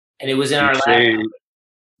 And it was in our last.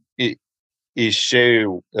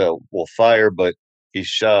 Ishe, well, fire, but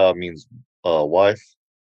Isha means wife.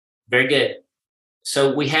 Very good.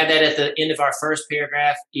 So we had that at the end of our first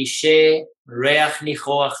paragraph. Ishe reach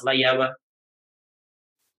nichoach layava.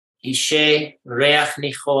 Ishe reach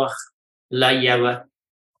nichoach layava.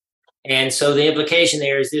 And so the implication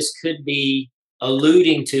there is this could be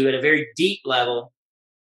alluding to, at a very deep level,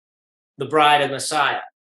 the bride of Messiah.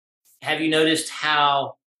 Have you noticed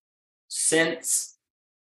how scents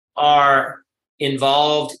are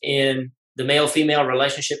involved in the male-female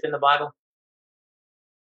relationship in the Bible?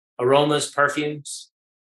 Aromas, perfumes.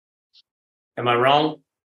 Am I wrong?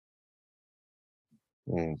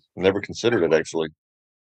 Never considered it, actually.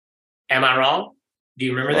 Am I wrong? Do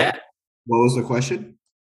you remember that? What was the question?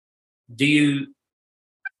 Do you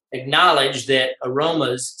acknowledge that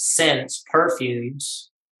aromas, scents,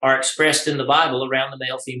 perfumes are expressed in the Bible around the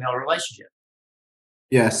male-female relationship?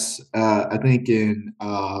 Yes, I think in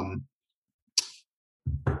I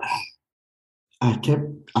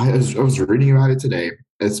was reading about it today.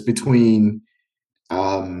 It's between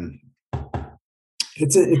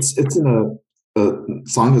it's in a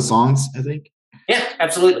Song of Songs, I think. Yeah,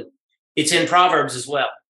 absolutely. It's in Proverbs as well.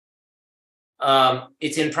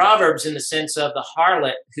 It's in Proverbs in the sense of the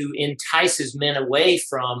harlot who entices men away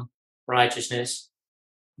from righteousness,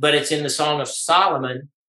 but it's in the Song of Solomon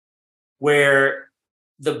where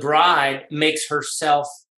the bride makes herself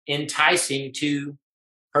enticing to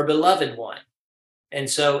her beloved one. And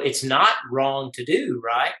so it's not wrong to do,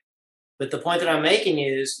 right? But the point that I'm making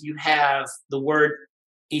is you have the word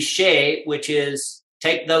ishe, which is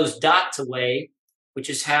take those dots away, which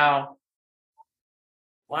is how,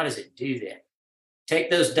 why does it do that? Take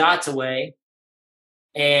those dots away,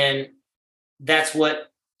 and that's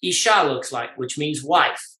what Isha looks like, which means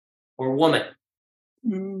wife or woman.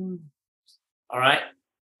 All right?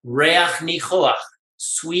 Reach nichoach,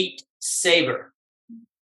 sweet savor.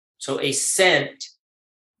 So a scent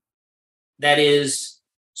that is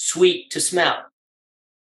sweet to smell.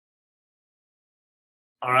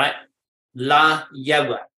 All right? La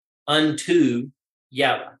Yahweh, unto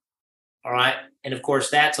Yahweh. All right? And of course,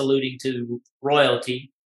 that's alluding to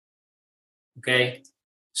royalty. Okay?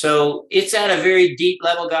 So it's at a very deep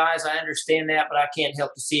level, guys. I understand that, but I can't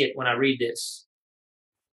help to see it when I read this.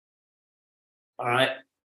 All right?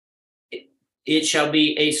 It shall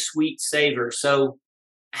be a sweet savor. So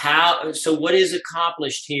what is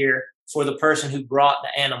accomplished here for the person who brought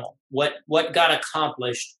the animal? What got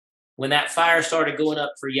accomplished when that fire started going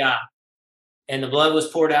up for Yah and the blood was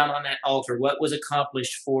poured out on that altar? What was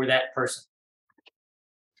accomplished for that person?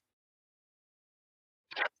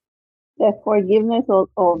 The forgiveness of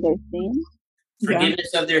all their sins.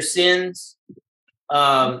 Forgiveness of their sins,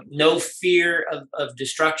 no fear of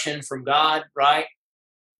destruction from God, right?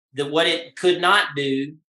 What it could not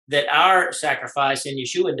do that our sacrifice in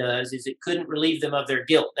Yeshua does is it couldn't relieve them of their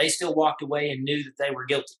guilt. They still walked away and knew that they were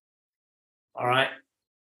guilty. All right.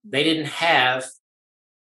 They didn't have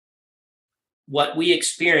what we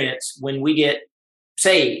experience when we get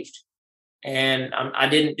saved. And I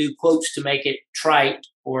didn't do quotes to make it trite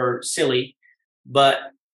or silly, but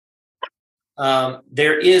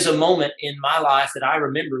there is a moment in my life that I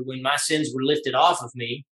remember when my sins were lifted off of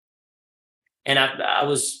me and I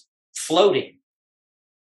was floating.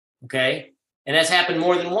 Okay. And that's happened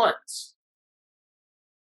more than once.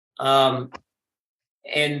 And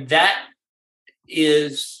that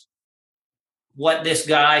is what this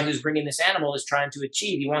guy who's bringing this animal is trying to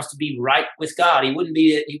achieve. He wants to be right with God. He wouldn't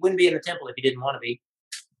be in the temple if he didn't want to be,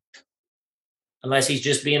 unless he's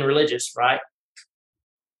just being religious, right?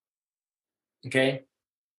 Okay.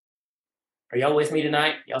 Are y'all with me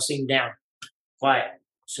tonight? Y'all seem down, quiet,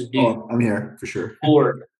 subdued. Oh, I'm here for sure.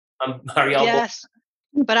 Bored. Are y'all Yes,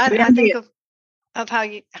 but I think of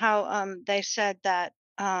how they said that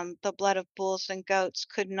the blood of bulls and goats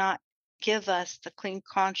could not give us the clean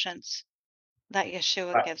conscience that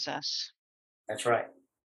Yeshua gives us. That's right.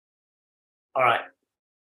 All right.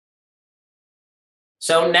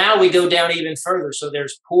 So now we go down even further. So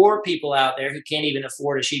there's poor people out there who can't even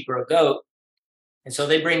afford a sheep or a goat. And so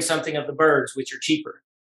they bring something of the birds, which are cheaper.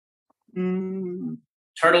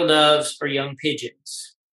 Turtle doves or young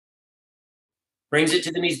pigeons. Brings it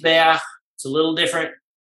to the Mizbeach. It's a little different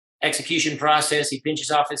execution process. He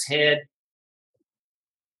pinches off his head,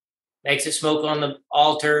 makes it smoke on the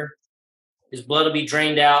altar. His blood will be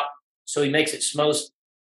drained out. So he makes it smoke,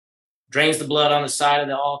 drains the blood on the side of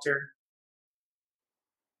the altar.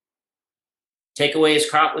 Take away his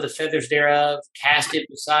crop with the feathers thereof, cast it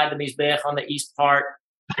beside the Mizbech on the east part,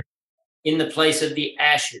 in the place of the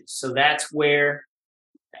ashes. So that's where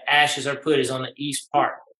the ashes are put, is on the east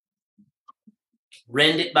part.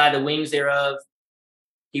 Rend it by the wings thereof.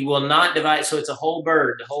 He will not divide. So it's a whole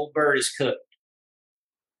bird. The whole bird is cooked.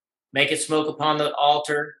 Make it smoke upon the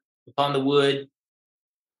altar, upon the wood,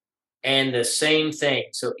 and the same thing.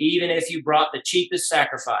 So even if you brought the cheapest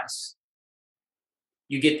sacrifice,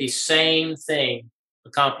 you get the same thing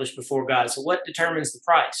accomplished before God. So what determines the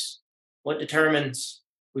price? What determines,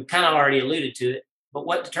 we've kind of already alluded to it, but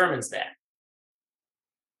what determines that?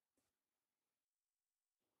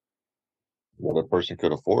 What a person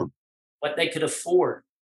could afford. What they could afford.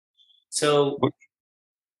 So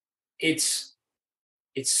it's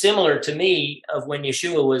similar to me of when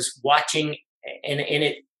Yeshua was watching,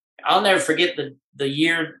 and I'll never forget the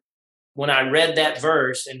year when I read that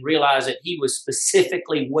verse and realized that he was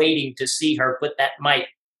specifically waiting to see her put that mite,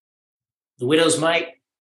 the widow's mite,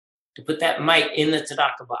 to put that mite in the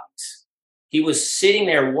tzedakah box. He was sitting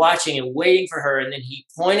there watching and waiting for her, and then he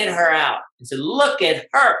pointed her out and said, "Look at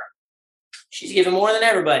her. She's giving more than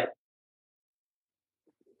everybody."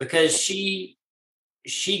 Because she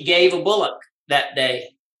gave a bullock that day,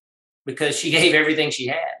 because she gave everything she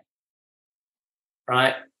had.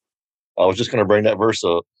 Right? I was just going to bring that verse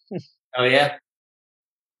up. Oh, yeah?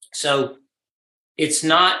 So it's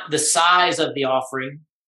not the size of the offering,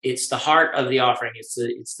 it's the heart of the offering. It's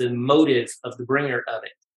the motive of the bringer of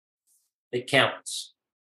it that counts.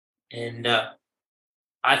 And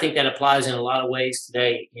I think that applies in a lot of ways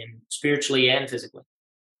today, spiritually and physically.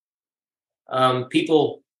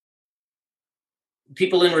 People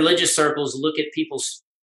in religious circles look at people's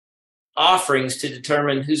offerings to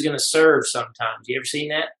determine who's going to serve sometimes. You ever seen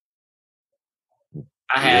that?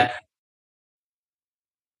 I have.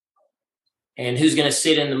 And who's going to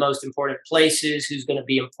sit in the most important places, who's going to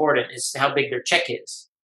be important. It's how big their check is.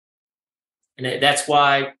 And that's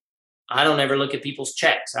why I don't ever look at people's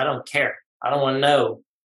checks. I don't care. I don't want to know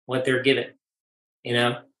what they're giving, you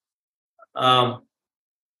know?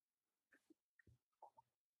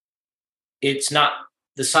 It's not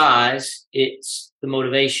the size, it's the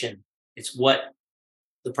motivation. It's what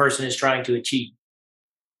the person is trying to achieve.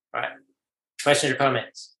 All right. Questions or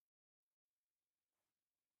comments?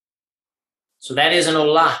 So that is an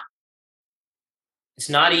olah. It's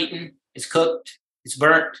not eaten. It's cooked. It's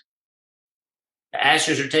burnt. The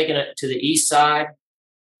ashes are taken to the east side.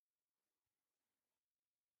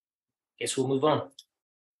 Guess we'll move on.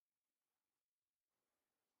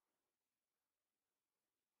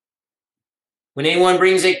 When anyone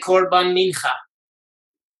brings a korban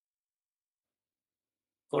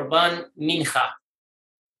mincha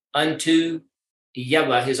unto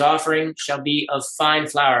Yahweh, his offering shall be of fine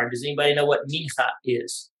flour. Does anybody know what mincha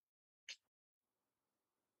is?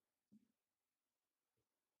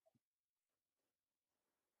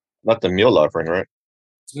 Not the meal offering, right?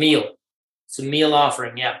 It's meal. It's a meal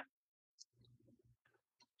offering, yeah.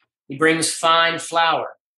 He brings fine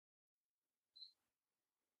flour.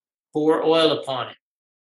 Pour oil upon it.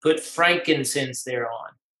 Put frankincense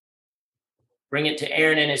thereon. Bring it to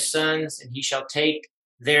Aaron and his sons, and he shall take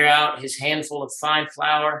thereout his handful of fine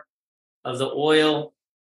flour of the oil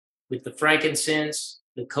with the frankincense.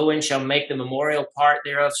 The Cohen shall make the memorial part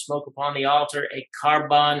thereof smoke upon the altar a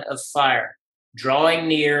carbon of fire, drawing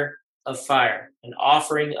near of fire, an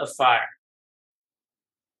offering of fire,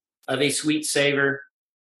 of a sweet savor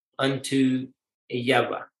unto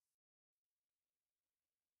Yahweh.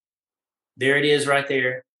 There it is right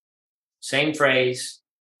there. Same phrase.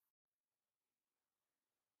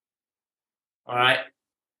 All right.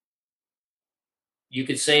 You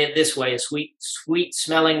could say it this way: a sweet, sweet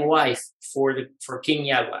smelling wife for King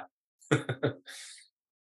Yahweh.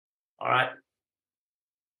 All right.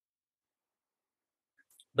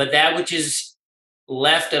 But that which is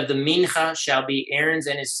left of the mincha shall be Aaron's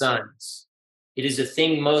and his sons. It is a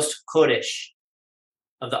thing most kodesh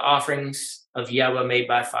of the offerings of Yahweh made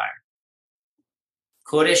by fire.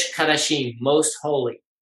 Kodesh kadashim, most holy.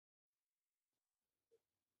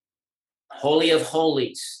 Holy of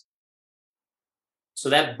holies. So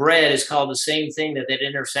that bread is called the same thing that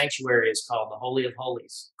inner sanctuary is called, the Holy of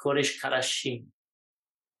Holies. Kodesh kadashim.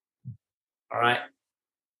 All right.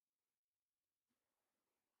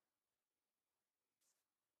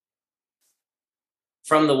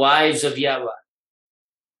 From the wives of Yahweh.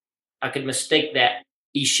 I could mistake that.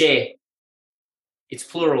 Ishe. It's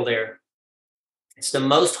plural there. It's the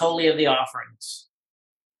most holy of the offerings.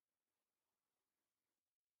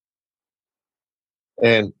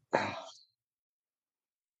 And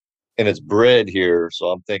it's bread here, so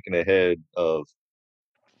I'm thinking ahead of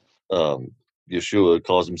Yeshua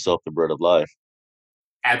calls himself the bread of life.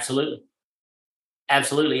 Absolutely.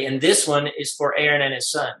 Absolutely. And this one is for Aaron and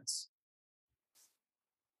his sons.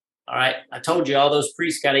 All right. I told you all those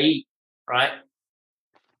priests got to eat, right?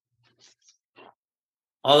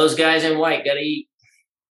 All those guys in white got to eat.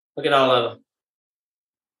 Look at all of them.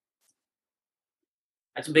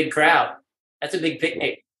 That's a big crowd. That's a big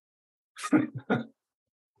picnic.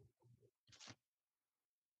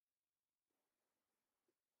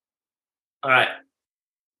 All right.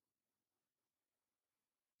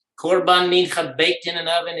 Korban mincha baked in an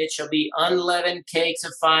oven. It shall be unleavened cakes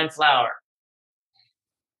of fine flour.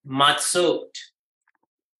 Matzot.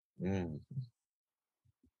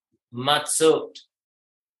 Matzot.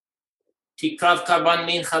 Tikrav karban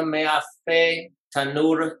mincha me'afe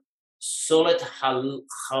tanur solet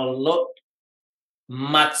halot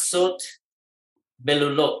matzot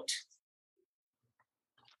belulot.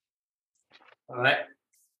 All right.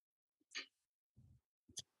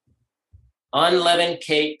 Unleavened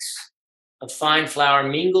cakes of fine flour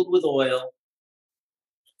mingled with oil,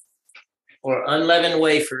 or unleavened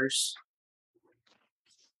wafers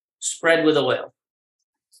spread with oil.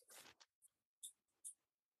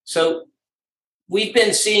 So we've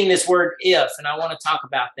been seeing this word if, and I want to talk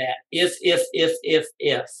about that. If.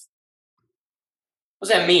 What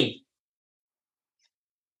does that mean?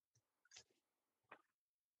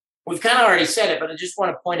 We've kind of already said it, but I just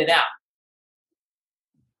want to point it out.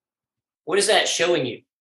 What is that showing you?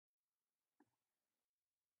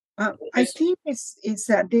 I think it's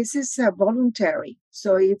this is voluntary.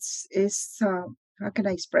 So it's how can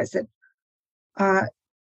I express it?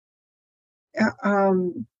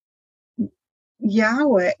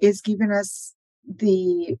 Yahweh is giving us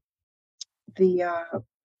the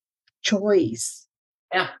choice.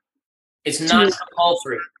 Yeah, it's not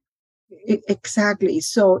compulsory. Exactly.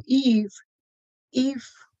 So if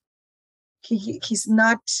he's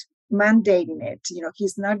not mandating it,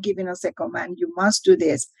 he's not giving us a command, you must do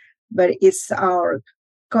this, but it's our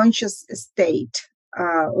conscious state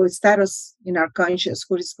or status in our conscious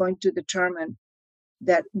who is going to determine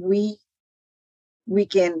that we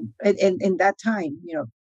can in that time,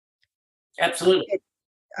 Absolutely.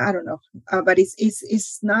 I don't know, but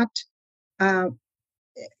it's not.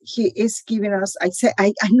 He is giving us. I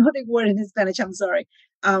know the word in Spanish. I'm sorry.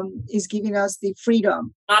 Is giving us the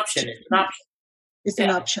freedom. Option. It's an option. It's an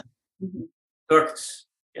option. Mm-hmm. Dorcas,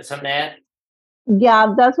 got something to add?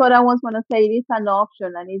 Yeah, that's what I was going to say. It is an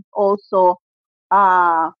option, and it's also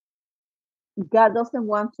God doesn't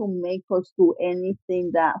want to make us do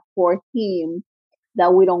anything that for Him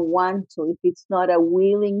that we don't want to. If it's not a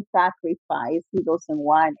willing sacrifice, He doesn't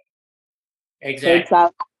want it. Exactly.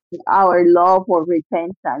 So it's our love or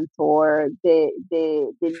repentance or the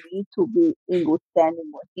need to be in good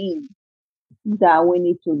standing with Him that we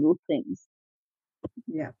need to do things.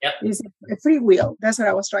 Yeah. Yep. It's a free will. That's what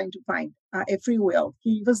I was trying to find. A free will.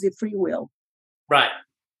 He gave us the free will. Right.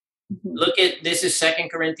 Mhm. Look at, this is 2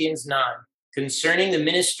 Corinthians 9. Concerning the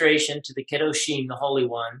ministration to the Kedoshim, the holy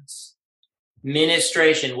ones.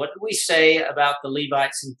 Ministration. What did we say about the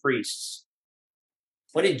Levites and priests?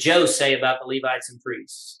 What did Joe say about the Levites and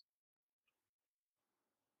priests?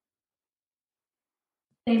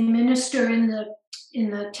 They minister in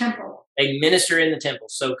the temple. They minister in the temple.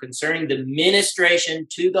 So concerning the ministration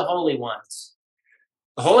to the holy ones.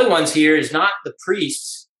 The holy ones here is not the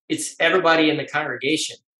priests, it's everybody in the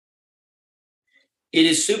congregation. It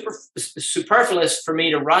is superfluous for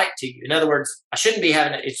me to write to you. In other words, I shouldn't be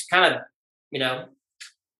having it. It's kind of,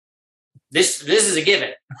 this is a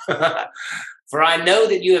given. For I know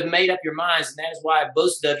that you have made up your minds, and that is why I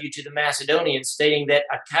boasted of you to the Macedonians, stating that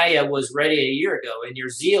Achaia was ready a year ago, and your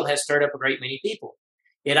zeal has stirred up a great many people.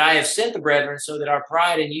 Yet I have sent the brethren so that our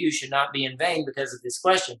pride in you should not be in vain because of this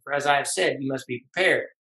question. For as I have said, you must be prepared,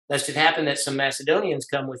 lest it happen that some Macedonians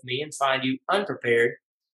come with me and find you unprepared.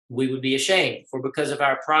 We would be ashamed. For because of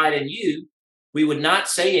our pride in you, we would not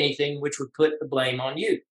say anything which would put the blame on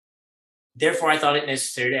you. Therefore, I thought it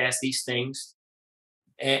necessary to ask these things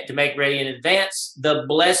and to make ready in advance the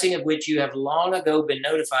blessing of which you have long ago been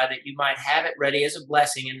notified, that you might have it ready as a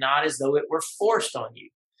blessing and not as though it were forced on you.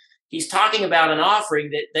 He's talking about an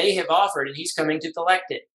offering that they have offered, and he's coming to collect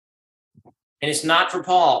it. And it's not for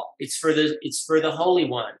Paul. It's for the holy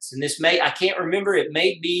ones. And I can't remember, it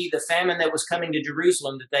may be the famine that was coming to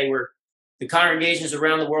Jerusalem, that the congregations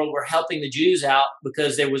around the world were helping the Jews out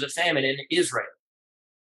because there was a famine in Israel.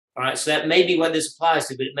 All right, so that may be what this applies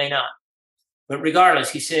to, but it may not. But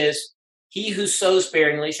regardless, he says, he who sows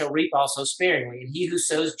sparingly shall reap also sparingly, and he who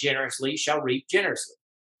sows generously shall reap generously.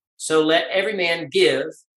 So let every man give.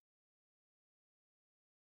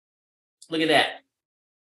 Look at that.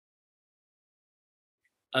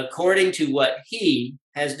 According to what he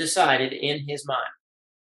has decided in his mind.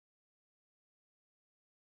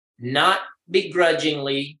 Not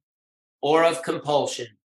begrudgingly or of compulsion.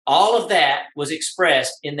 All of that was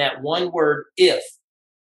expressed in that one word, if,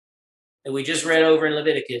 that we just read over in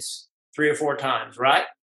Leviticus 3 or 4 times, right?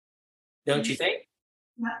 Don't you think?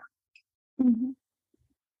 Yeah. Mm-hmm.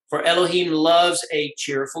 For Elohim loves a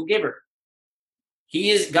cheerful giver.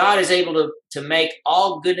 God is able to make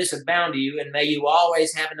all goodness abound to you, and may you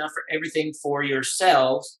always have enough for everything for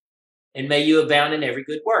yourselves, and may you abound in every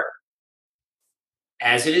good work.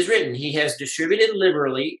 As it is written, he has distributed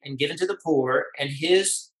liberally and given to the poor, and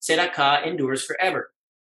his tzedakah endures forever.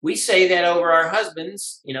 We say that over our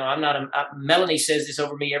husbands. Melanie says this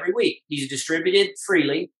over me every week. He's distributed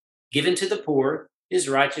freely, given to the poor, his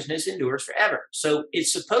righteousness endures forever. So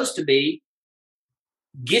it's supposed to be,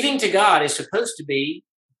 giving to God is supposed to be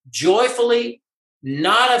joyfully,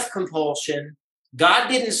 not of compulsion. God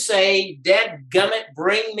didn't say, dadgummit,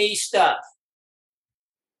 bring me stuff.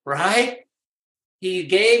 Right? He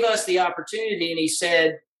gave us the opportunity, and he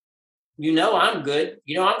said, I'm good.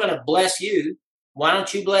 I'm going to bless you. Why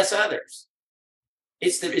don't you bless others?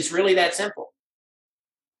 It's really that simple.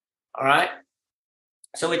 All right?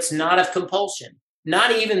 So it's not of compulsion.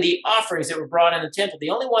 Not even the offerings that were brought in the temple.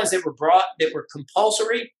 The only ones that were brought that were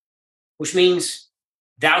compulsory, which means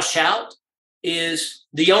thou shalt, is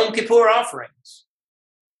the Yom Kippur offerings.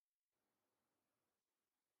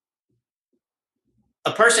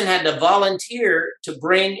 A person had to volunteer to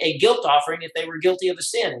bring a guilt offering if they were guilty of a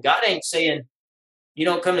sin. God ain't saying, you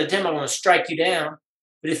don't come to the temple, I'm going to strike you down.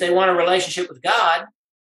 But if they want a relationship with God,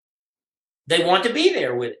 they want to be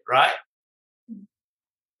there with it, right?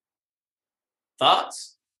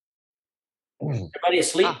 Thoughts? Everybody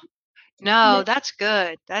asleep? No, that's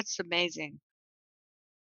good. That's amazing.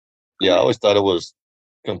 Yeah, I always thought it was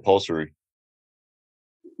compulsory.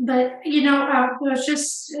 But, I was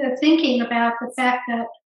just thinking about the fact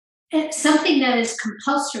that something that is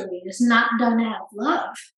compulsory is not done out of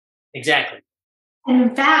love. Exactly. And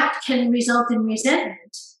in fact, can result in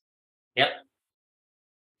resentment. Yep.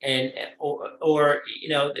 And or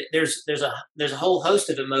there's a whole host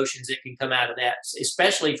of emotions that can come out of that,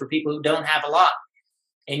 especially for people who don't have a lot.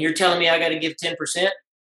 And you're telling me I got to give 10%?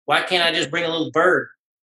 Why can't I just bring a little bird?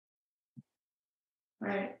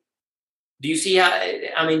 Right. Do you see how?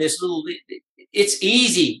 It's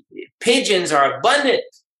easy. Pigeons are abundant.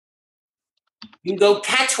 You can go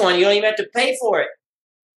catch one. You don't even have to pay for it,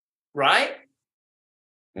 right?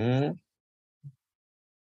 Mm-hmm.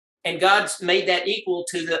 And God's made that equal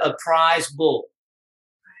to a prize bull.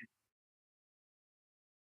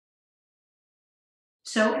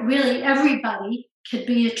 So really, everybody could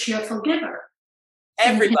be a cheerful giver.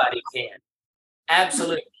 Everybody can.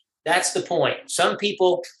 Absolutely. That's the point. Some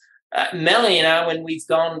people, Melanie and I, when we've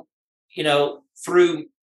gone, through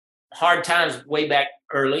hard times way back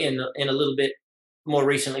early and a little bit more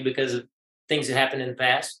recently because of things that happened in the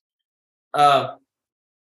past. The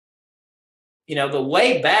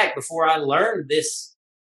way back before I learned this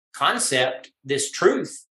concept, this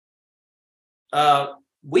truth,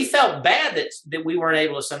 we felt bad that we weren't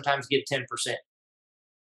able to sometimes give 10%.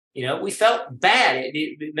 We felt bad.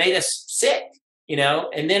 It made us sick,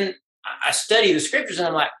 and then I study the scriptures and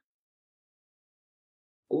I'm like,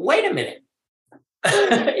 wait a minute.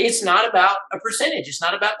 It's not about a percentage. It's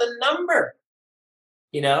not about the number,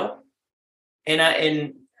 and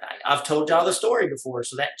I've told y'all the story before.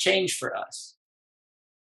 So that changed for us.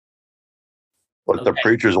 But the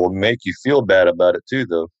preachers will make you feel bad about it too,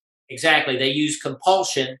 though. Exactly. They use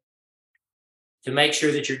compulsion to make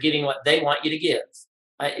sure that you're getting what they want you to give.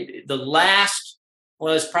 It's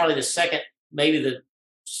probably the second, maybe the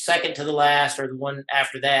second to the last or the one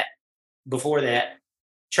after that, before that,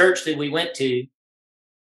 church that we went to.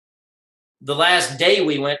 The last day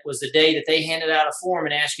we went was the day that they handed out a form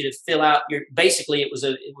and asked you to fill out basically it was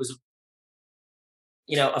a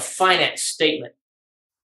finance statement.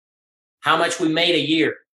 How much we made a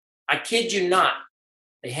year. I kid you not.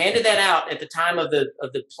 They handed that out at the time of the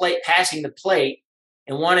plate, passing the plate,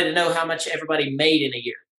 and wanted to know how much everybody made in a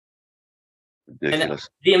year. Ridiculous.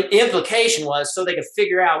 And the implication was so they could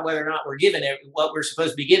figure out whether or not we're giving what we're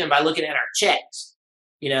supposed to be giving by looking at our checks,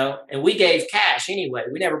 and we gave cash anyway.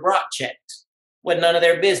 We never brought checks. Wasn't none of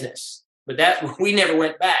their business. But that we never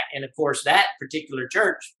went back. And of course, that particular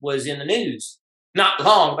church was in the news not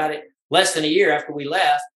long, about it, less than a year after we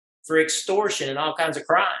left, for extortion and all kinds of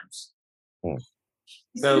crimes.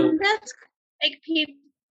 So that's like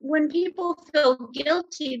when people feel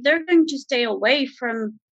guilty, they're going to stay away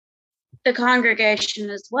from the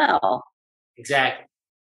congregation as well. Exactly.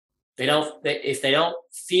 If they don't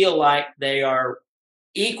feel like they are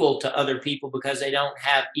equal to other people because they don't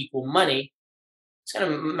have equal money, it's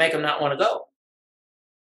going to make them not want to go.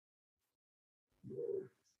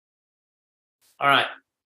 All right.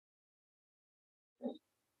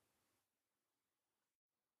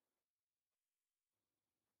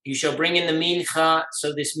 You shall bring in the mincha.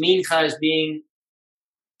 So this mincha is being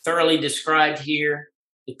thoroughly described here.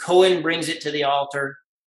 The Kohen brings it to the altar.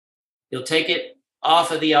 He'll take it off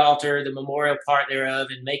of the altar, the memorial part thereof,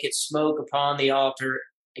 and make it smoke upon the altar,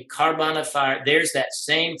 a carbon of fire. There's that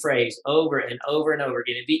same phrase over and over and over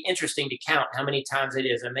again. It'd be interesting to count how many times it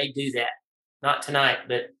is. I may do that. Not tonight,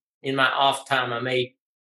 but in my off time, I may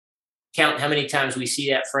count how many times we see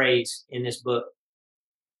that phrase in this book.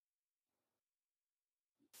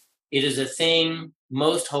 It is a thing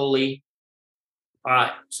most holy. All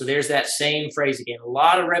right, so there's that same phrase again. A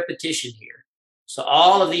lot of repetition here. So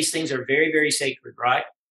all of these things are very, very sacred, right?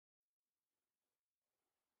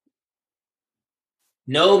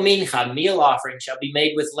 No mincha, meal offering, shall be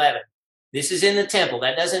made with leaven. This is in the temple.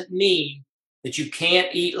 That doesn't mean that you can't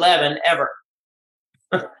eat leaven ever.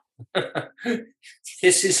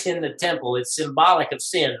 This is in the temple. It's symbolic of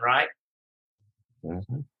sin, right?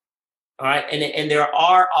 Mm-hmm. All right, and there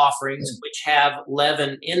are offerings which have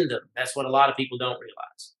leaven in them. That's what a lot of people don't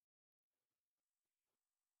realize.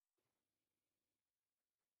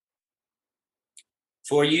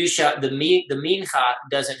 For you shall the mincha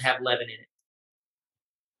doesn't have leaven in it.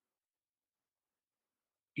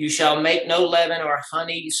 You shall make no leaven or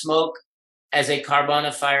honey smoke as a carbon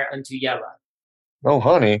of fire unto Yahweh. No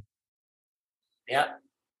honey. Yeah.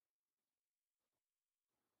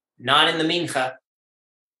 Not in the mincha.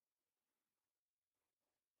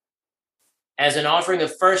 As an offering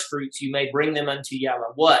of first fruits, you may bring them unto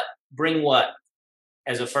Yahweh. What? Bring what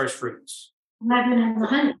as a first fruits? Leaven and the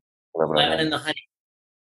honey. Leaven and the honey.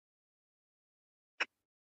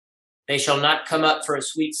 They shall not come up for a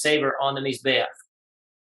sweet savor on the mizbeach.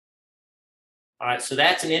 All right, so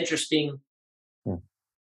that's an interesting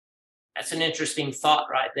thought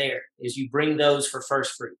right there, is you bring those for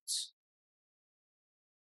first fruits.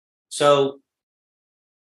 So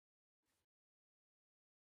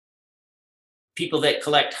people that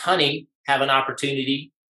collect honey have an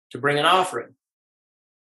opportunity to bring an offering,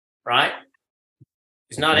 right?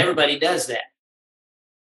 Because not everybody does that.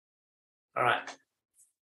 All right.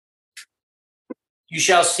 You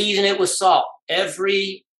shall season it with salt.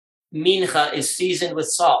 Every mincha is seasoned with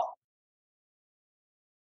salt.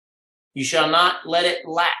 You shall not let it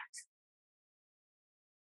lack.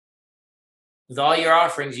 With all your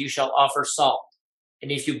offerings, you shall offer salt.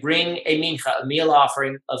 And if you bring a mincha, a meal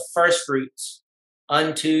offering of first fruits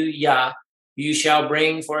unto Yah, you shall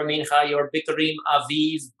bring for a mincha your bikurim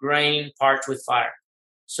aviv grain parched with fire.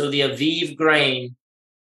 So the aviv grain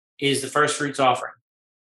is the first fruits offering.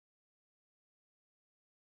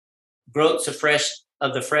 groats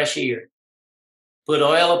of the fresh ear. Put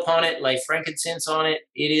oil upon it, lay frankincense on it.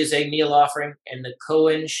 It is a meal offering, and the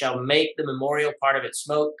Cohen shall make the memorial part of it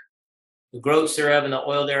smoke, the groats thereof and the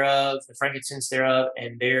oil thereof, the frankincense thereof,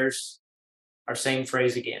 and there's our same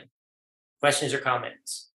phrase again. Questions or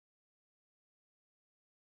comments?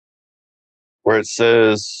 Where it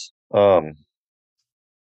says, on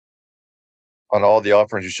all the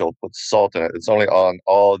offerings you shall put salt in it. It's only on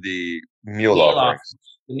all the meal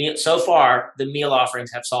offerings. So far, the meal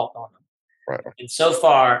offerings have salt on them. Right. And so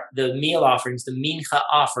far, the meal offerings, the mincha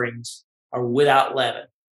offerings, are without leaven.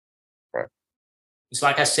 Right. It's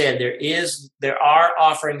like I said, there are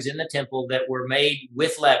offerings in the temple that were made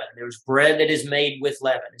with leaven. There's bread that is made with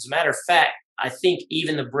leaven. As a matter of fact, I think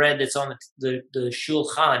even the bread that's on the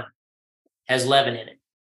shulchan has leaven in it.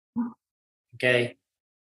 Okay?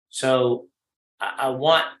 So I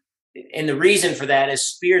want, and the reason for that is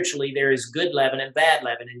spiritually there is good leaven and bad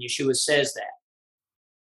leaven, and Yeshua says that.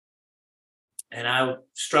 And I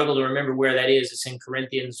struggle to remember where that is. It's in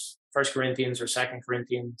Corinthians, 1 Corinthians or 2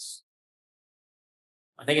 Corinthians.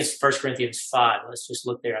 I think it's 1 Corinthians 5. Let's just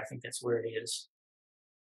look there. I think that's where it is.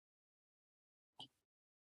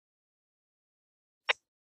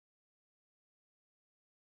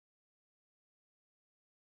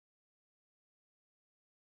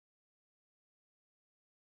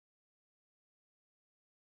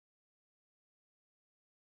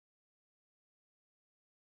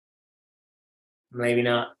 Maybe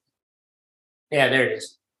not. Yeah, there it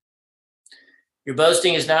is. Your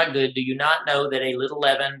boasting is not good. Do you not know that a little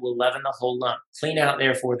leaven will leaven the whole lump? Clean out,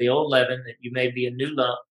 therefore, the old leaven, that you may be a new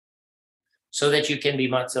lump, so that you can be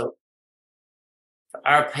matzot.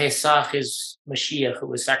 Our Pesach is Mashiach, who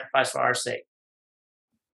was sacrificed for our sake.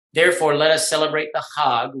 Therefore, let us celebrate the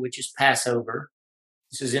Hag, which is Passover.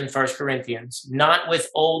 This is in 1 Corinthians. Not with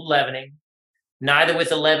old leavening, neither with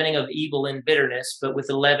the leavening of evil and bitterness, but with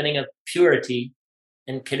the leavening of purity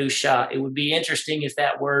and kedusha. It would be interesting if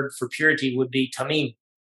that word for purity would be tamim.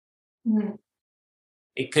 Mm.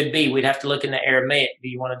 It could be. We'd have to look in the Aramaic. Do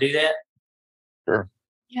you want to do that? Sure.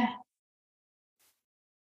 Yeah.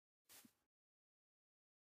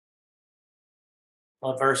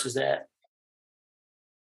 What verse is that?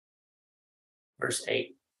 Verse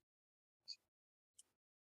 8.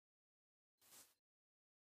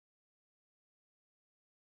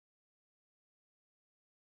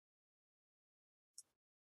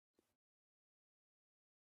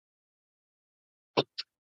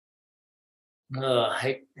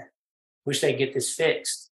 I wish they'd get this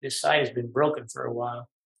fixed. This site has been broken for a while.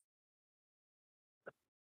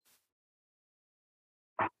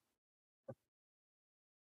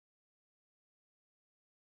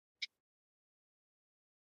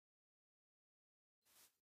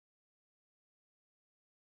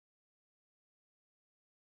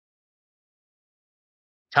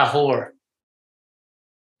 Tahor.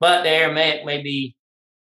 But the Aramaic may be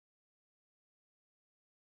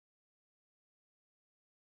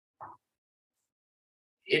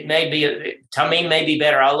tamim may be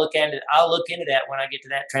better. I'll look into that when I get to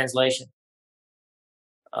that translation.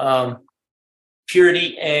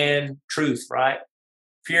 Purity and truth, right?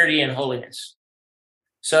 Purity and holiness.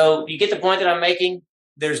 So you get the point that I'm making?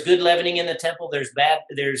 There's good leavening in the temple.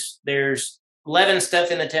 There's leavened stuff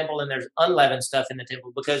in the temple, and there's unleavened stuff in the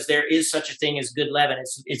temple, because there is such a thing as good leaven.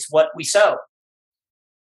 It's what we sow.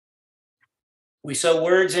 We sow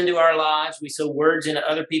words into our lives. We sow words into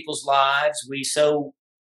other people's lives. We sow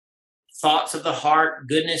thoughts of the heart,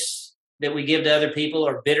 goodness that we give to other people,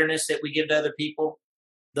 or bitterness that we give to other people.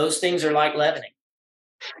 Those things are like leavening,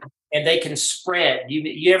 and they can spread.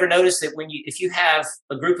 You ever notice that if you have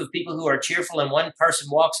a group of people who are cheerful and one person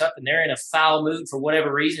walks up and they're in a foul mood for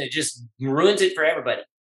whatever reason, it just ruins it for everybody.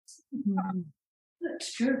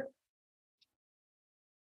 That's true.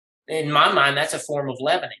 In my mind, that's a form of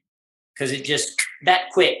leavening, because it just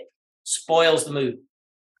that quick spoils the mood.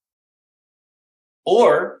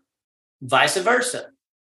 Or vice versa.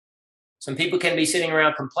 Some people can be sitting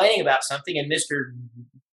around complaining about something, and Mr.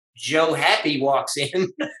 Joe Happy walks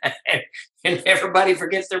in and everybody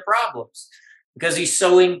forgets their problems, because he's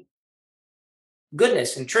sowing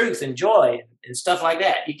goodness and truth and joy and stuff like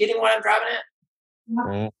that. You getting what I'm driving at?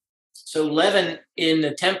 Mm-hmm. So leaven in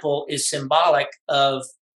the temple is symbolic of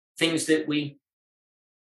things that we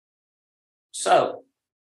sow.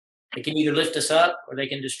 They can either lift us up or they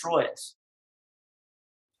can destroy us.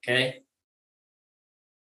 Okay?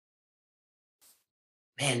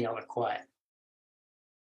 Man, y'all are quiet.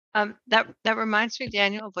 That reminds me,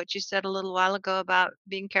 Daniel, of what you said a little while ago about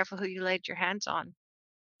being careful who you laid your hands on.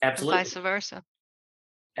 Absolutely. And vice versa.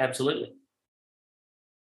 Absolutely.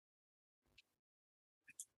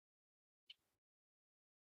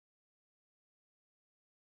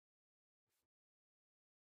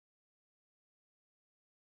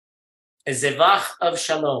 A zevach of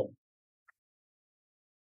shalom.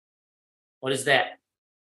 What is that?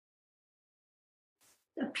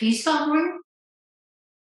 A peace offering?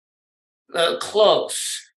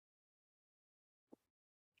 Close.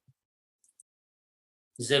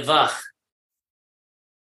 Zevach.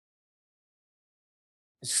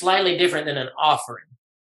 It's slightly different than an offering.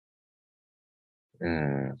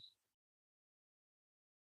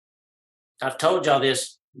 I've told y'all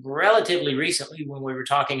this relatively recently when we were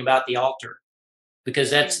talking about the altar,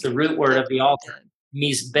 because that's the root word of the altar,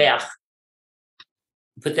 mizbeach.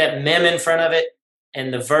 Put that mem in front of it,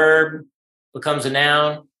 and the verb becomes a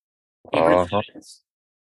noun. So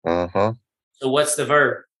what's the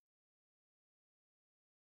verb?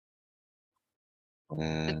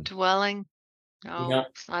 The dwelling. No, Yeah.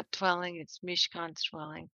 it's not dwelling. It's Mishkan's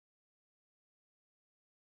dwelling.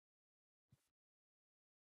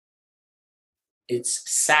 It's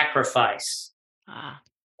sacrifice. Zevach.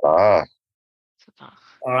 All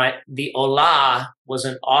right. The olah was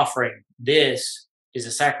an offering. This is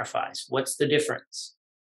a sacrifice. What's the difference?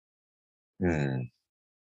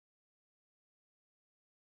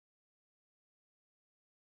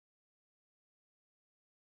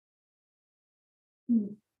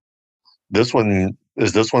 This one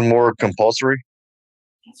is this one more compulsory?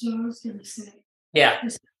 That's what I was going to say. Yeah.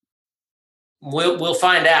 We'll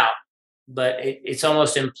find out, but it's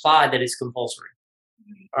almost implied that it's compulsory.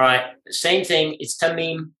 All right. Same thing. It's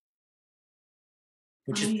tamim,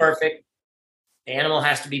 which is perfect. The animal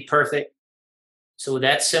has to be perfect. So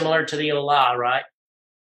that's similar to the olah, right?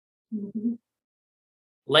 Mm-hmm.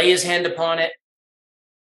 Lay his hand upon it.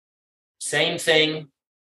 Same thing.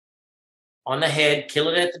 On the head, kill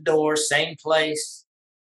it at the door, same place.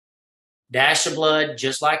 Dash the blood,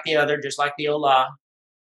 just like the other, just like the olah.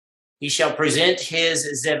 He shall present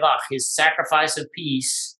his zevach, his sacrifice of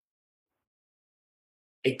peace,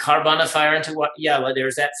 a carbon of fire unto Yahweh.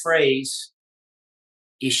 There's that phrase.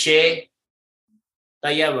 Ishe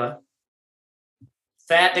Yahweh.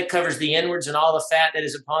 Fat that covers the inwards, and all the fat that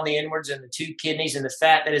is upon the inwards, and the 2 kidneys, and the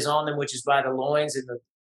fat that is on them, which is by the loins, and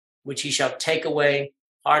which he shall take away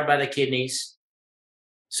hard by the kidneys.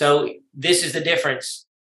 So this is the difference,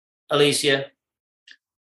 Alicia.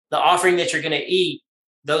 The offering that you're going to eat,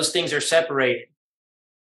 those things are separated.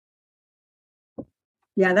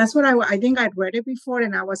 Yeah, that's what I think I'd read it before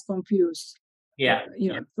and I was confused. Yeah.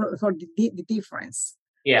 For the difference.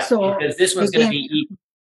 Yeah, so because this one's going to be eaten.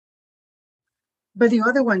 But the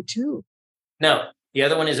other one too. No, the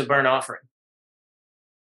other one is a burnt offering.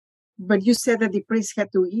 But you said that the priest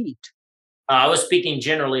had to eat. I was speaking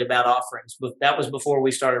generally about offerings, but that was before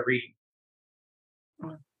we started reading.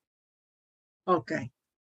 Okay.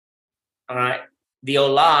 All right. The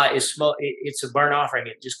olah is it's a burnt offering.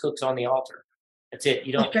 It just cooks on the altar. That's it.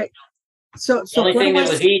 You don't. Okay. So the only thing that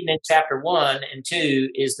was eaten in chapter 1 and 2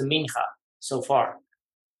 is the mincha so far.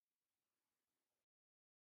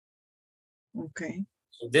 Okay.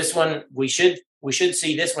 So this one we should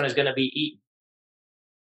see this one is going to be eaten.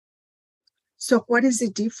 So what is the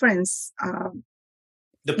difference?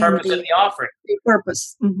 The purpose of the offering. The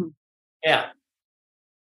purpose. Mm-hmm. Yeah.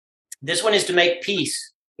 This one is to make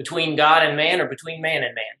peace between God and man, or between man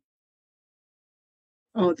and man.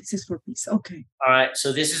 Oh, this is for peace. Okay. All right.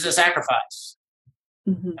 So this is a sacrifice.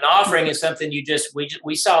 Mm-hmm. An offering is something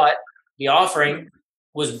we saw it. The offering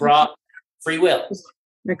was brought free will.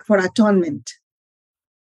 Like for atonement.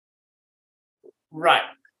 Right.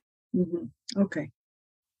 Mm-hmm. Okay.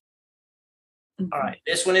 Mm-hmm. All right.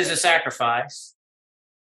 This one is a sacrifice.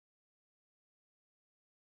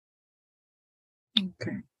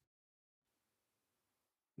 Okay.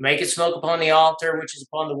 Make it smoke upon the altar, which is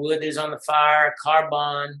upon the wood that is on the fire,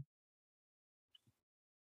 carbon.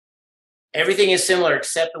 Everything is similar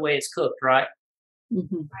except the way it's cooked, right?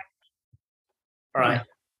 Mm-hmm. All right.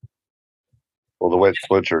 Well, the way it's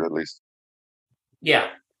butchered, at least. Yeah.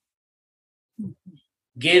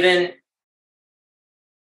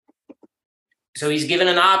 So he's given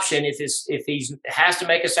an option if he has to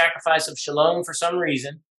make a sacrifice of shalom for some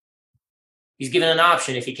reason. He's given an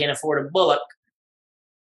option. If he can't afford a bullock,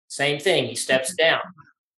 same thing. He steps down.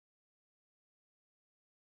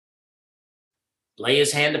 Lay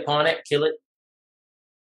his hand upon it, kill it.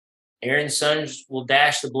 Aaron's sons will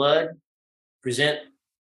dash the blood, present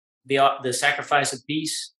the sacrifice of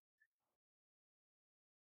peace.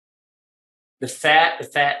 The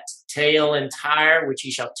fat tail entire, which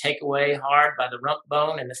he shall take away hard by the rump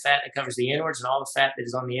bone, and the fat that covers the inwards, and all the fat that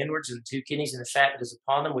is on the inwards, and the 2 kidneys, and the fat that is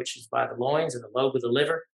upon them, which is by the loins, and the lobe of the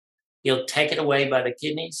liver. He'll take it away by the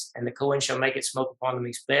kidneys, and the Kohen shall make it smoke upon the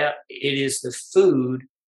mizbeach. It is the food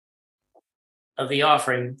of the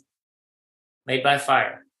offering made by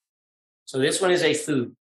fire. So this one is a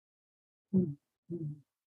food. All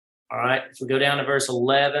right. If we go down to verse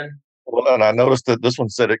 11. Well, and I noticed that this one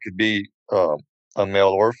said it could be a male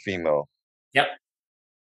or female. Yep.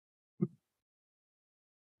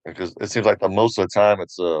 Because it seems like the most of the time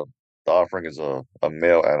it's the offering is a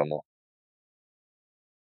male animal.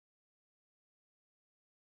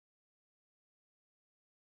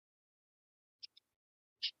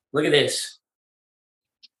 Look at this.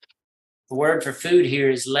 The word for food here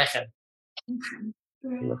is lechem.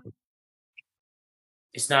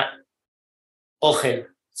 It's not ochel.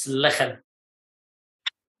 It's lechem.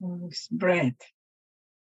 It's bread.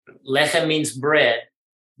 Lechem means bread,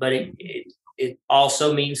 but it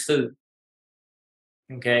also means food.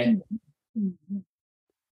 Okay? And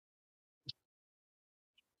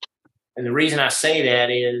the reason I say that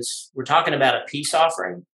is we're talking about a peace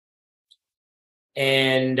offering.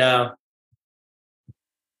 And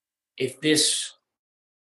if this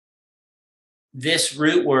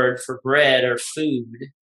root word for bread or food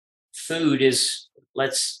is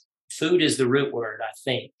the root word, I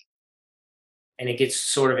think. And it gets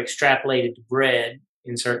sort of extrapolated to bread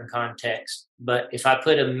in certain contexts. But if I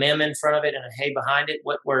put a mem in front of it and a hey behind it,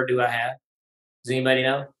 what word do I have? Does anybody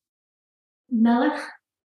know? Melech?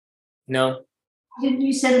 No.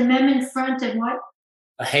 You said a mem in front and what?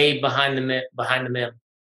 A hey behind the mem.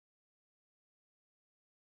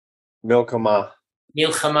 Milchama.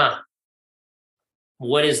 Milchama.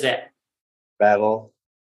 What is that? Battle.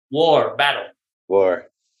 War, battle. War.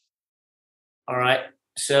 All right.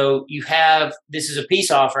 So you have, this is a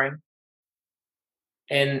peace offering,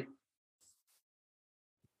 and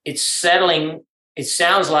it's settling. It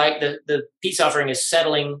sounds like the peace offering is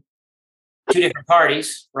settling two different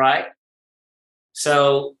parties, right?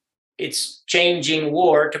 So it's changing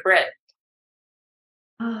war to bread.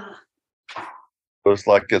 Looks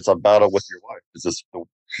like it's a battle with your wife. Is this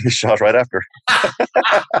shot right after?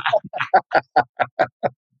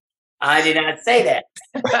 I did not say that.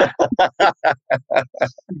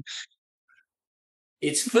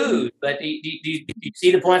 It's food, but do you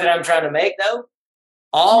see the point that I'm trying to make, though?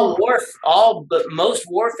 Most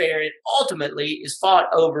warfare ultimately is fought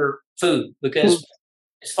over food because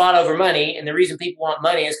it's fought over money, and the reason people want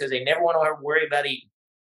money is because they never want to worry about eating.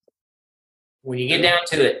 When you get down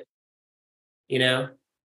to it, you know.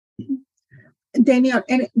 Daniel,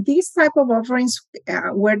 and these type of offerings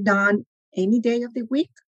were done any day of the week?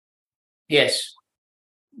 Yes.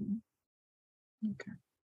 Okay.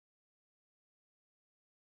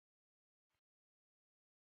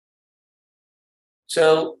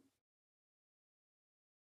 So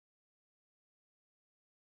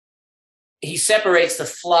he separates the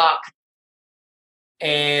flock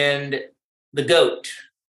and the goat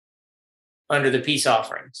under the peace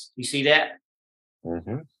offerings. You see that?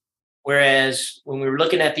 Mm-hmm. Whereas when we were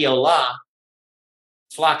looking at the Olah,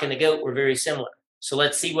 flock and the goat were very similar. So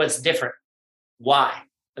let's see what's different. Why?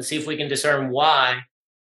 Let's see if we can discern why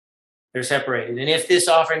they're separated. And if this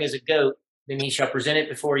offering is a goat, then he shall present it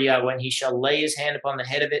before Yahweh, and he shall lay his hand upon the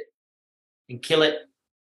head of it and kill it,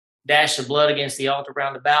 dash the blood against the altar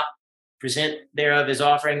round about, present thereof his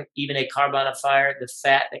offering, even a carbon of fire, the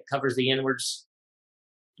fat that covers the inwards,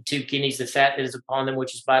 the 2 kidneys, the fat that is upon them,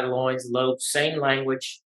 which is by the loins, the lobe, same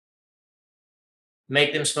language.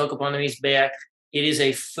 Make them smoke upon the mizbeach. It is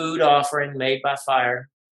a food offering made by fire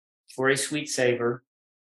for a sweet savor.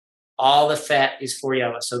 All the fat is for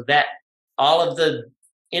Yahweh. So that all of the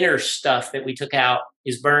inner stuff that we took out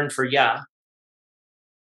is burned for Yah.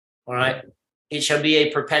 All right. It shall be a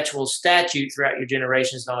perpetual statute throughout your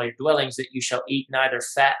generations and all your dwellings that you shall eat neither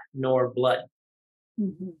fat nor blood.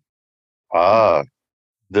 Ah,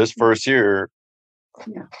 this verse here,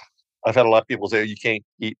 Yeah. I've had a lot of people say you can't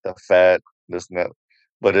eat the fat, this and that,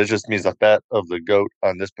 but it just means the fat of the goat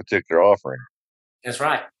on this particular offering. That's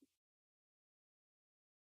right.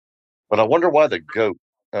 But I wonder why the goat.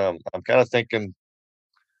 I'm kind of thinking,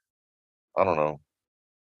 I don't know.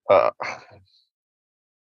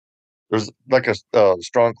 There's like a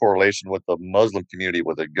strong correlation with the Muslim community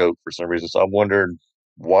with a goat for some reason. So I'm wondering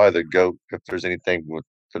why the goat, if there's anything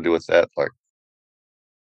to do with that. Like,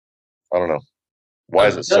 I don't know. Why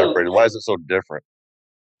is it separated? Why is it so different?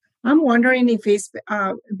 I'm wondering if it's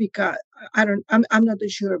because I'm not too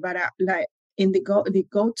sure, but like in the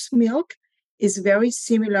goat's milk is very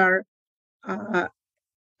similar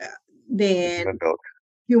than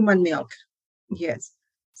human milk. Yes.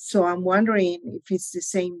 So I'm wondering if it's the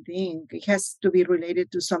same thing. It has to be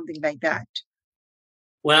related to something like that.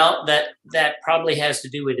 Well, that probably has to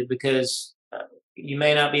do with it because you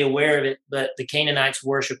may not be aware of it, but the Canaanites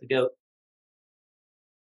worship the goat.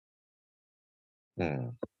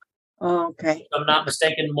 Okay. If I'm not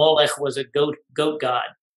mistaken, Molech was a goat god.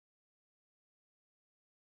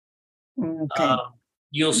 Okay.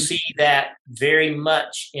 You'll see that very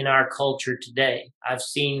much in our culture today. I've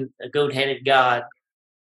seen a goat-headed god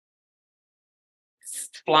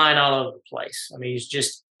flying all over the place. I mean, he's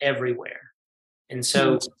just everywhere. And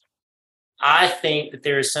so I think that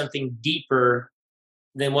there is something deeper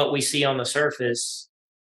than what we see on the surface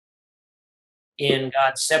in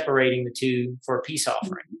God separating the two for a peace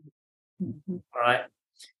offering. Mhm. All right.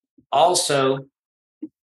 Also,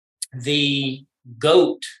 the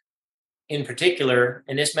goat in particular,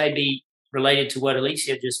 and this may be related to what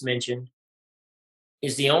Alicia just mentioned,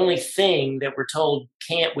 is the only thing that we're told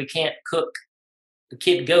we can't cook the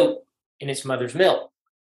kid goat in its mother's milk,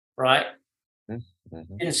 right?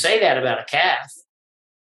 Mm-hmm. Didn't say that about a calf,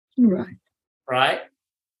 Right. right?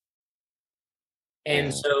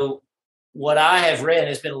 And so what I have read,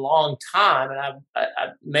 it's been a long time,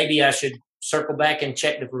 and maybe I should circle back and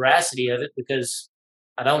check the veracity of it because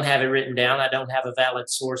I don't have it written down. I don't have a valid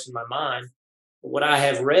source in my mind. But what I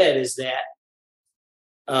have read is that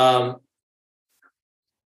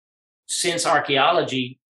since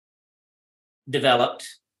archaeology developed,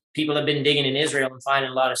 people have been digging in Israel and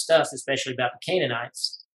finding a lot of stuff, especially about the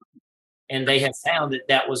Canaanites. And they have found that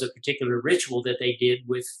that was a particular ritual that they did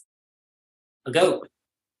with a goat.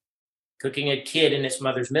 Cooking a kid in its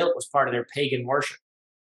mother's milk was part of their pagan worship.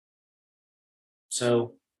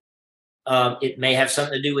 So it may have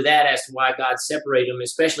something to do with that as to why God separated them,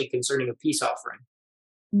 especially concerning a peace offering.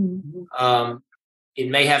 Mhm. It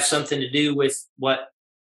may have something to do with what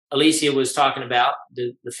Alicia was talking about,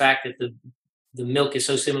 the fact that the milk is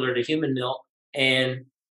so similar to human milk, and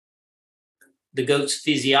the goat's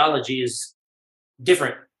physiology is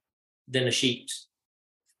different than the sheep's.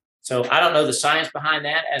 So I don't know the science behind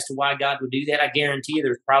that as to why God would do that. I guarantee you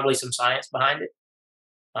there's probably some science behind it.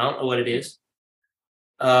 I don't know what it is.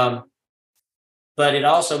 But it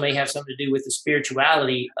also may have something to do with the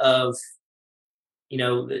spirituality of,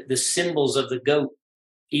 the symbols of the goat,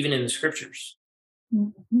 even in the scriptures.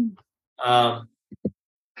 Mhm.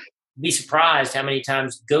 Be surprised how many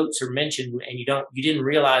times goats are mentioned and you didn't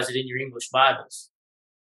realize it in your English Bibles.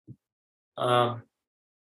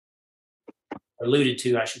 Alluded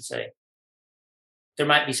to, I should say. There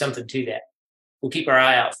might be something to that. We'll keep our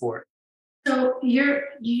eye out for it. So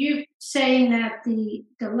you're saying that the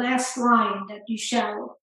last line, that you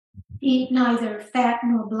shall eat neither fat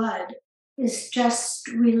nor blood, is just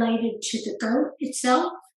related to the goat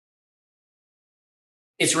itself?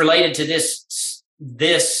 It's related to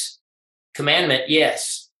this commandment,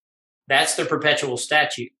 yes. That's the perpetual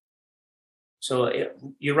statute. So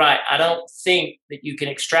you're right. I don't think that you can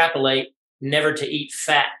extrapolate never to eat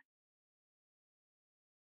fat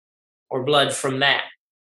or blood from that.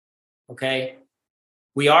 Okay?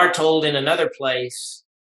 We are told in another place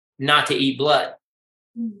not to eat blood.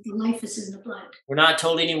 Life is in the blood. We're not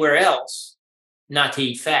told anywhere else not to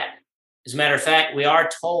eat fat. As a matter of fact, we are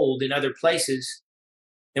told in other places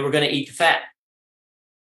that we're going to eat the fat.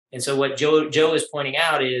 And so what Joe is pointing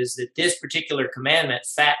out is that this particular commandment,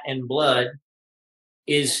 fat and blood,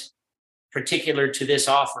 is particular to this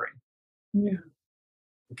offering. Yeah.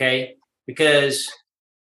 Okay? Because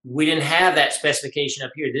we didn't have that specification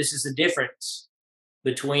up here. This is the difference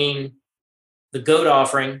between the goat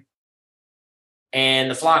offering and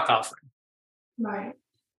the flock offering. Right.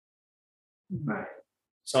 Right.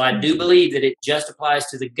 So I do believe that it just applies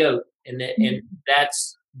to the goat, and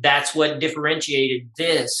that's what differentiated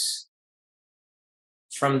this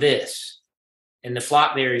from this. And the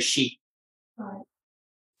flock there is sheep. Right.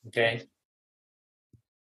 Okay.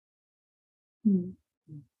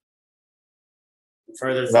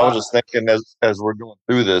 Further And I was thought. just thinking as we're going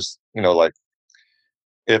through this, like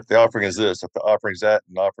if the offering is this, if the offering is that,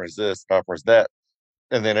 and the offering is this, and the offering is that,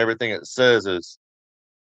 and then everything it says is,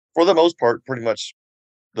 for the most part, pretty much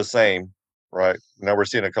the same, right? Now we're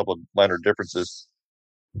seeing a couple of minor differences.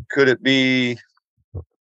 Could it be?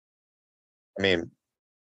 I mean,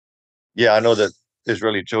 yeah, I know that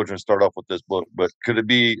Israeli children start off with this book, but could it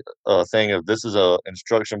be a thing of this is a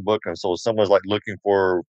instruction book, and so someone's like looking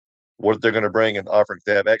for what they're going to bring and offering? If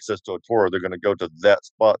they have access to a Torah, they're going to go to that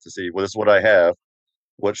spot to see, well, this is what I have.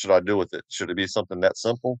 What should I do with it? Should it be something that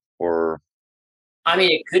simple, or? I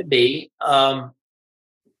mean, it could be.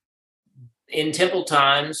 In temple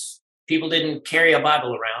times, people didn't carry a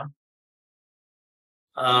Bible around.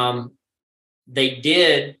 They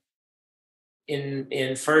did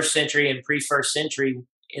in first century and pre-first century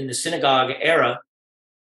in the synagogue era.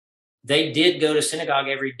 They did go to synagogue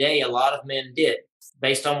every day. A lot of men did,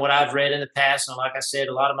 based on what I've read in the past. And like I said,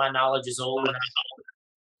 a lot of my knowledge is old and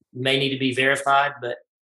may need to be verified. But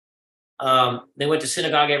They went to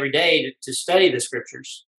synagogue every day to study the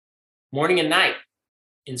scriptures, morning and night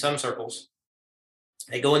in some circles.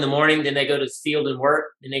 They go in the morning, then they go to the field and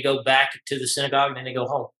work, then they go back to the synagogue, then they go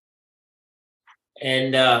home.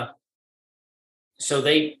 And so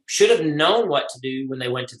they should have known what to do when they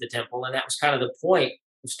went to the temple, and that was kind of the point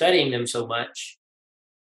of studying them so much.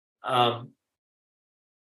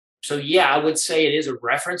 So yeah, I would say it is a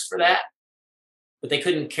reference for that, but they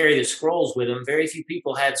couldn't carry the scrolls with them. Very few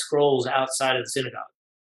people had scrolls outside of the synagogue.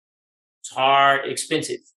 It's hard,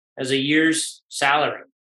 expensive, as a year's salary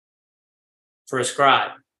for a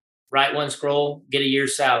scribe. Write one scroll, get a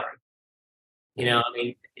year's salary. You know, I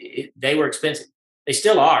mean, they were expensive. They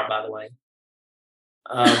still are, by the way.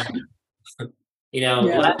 You know,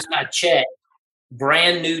 last I checked,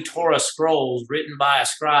 brand new Torah scrolls written by a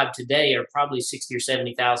scribe today are probably $60,000 or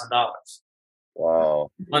 $70,000.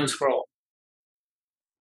 Wow. One scroll.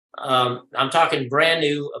 I'm talking brand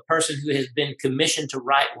new, a person who has been commissioned to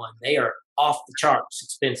write one. They are off the charts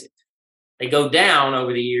expensive. They go down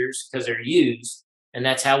over the years because they're used, and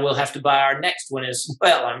that's how we'll have to buy our next one as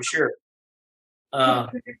well, I'm sure.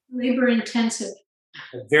 Labor intensive.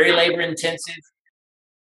 Very labor intensive,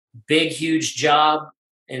 big, huge job.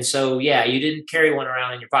 And so, yeah, you didn't carry one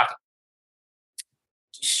around in your pocket.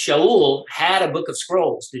 Shaul had a book of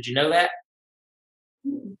scrolls. Did you know that?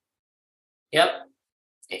 Yep.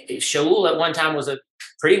 Shaul at one time was a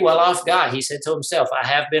pretty well-off guy. He said to himself, I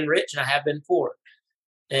have been rich and I have been poor.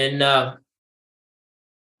 And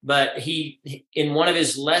but he, in one of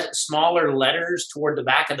his smaller letters toward the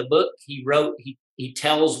back of the book, he wrote, he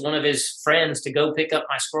tells one of his friends to go pick up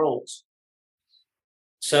my scrolls.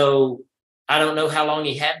 So I don't know how long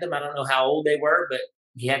he had them. I don't know how old they were, but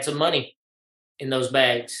he had some money in those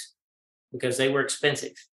bags because they were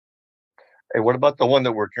expensive. Hey, what about the one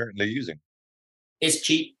that we're currently using? It's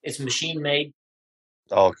cheap. It's machine made.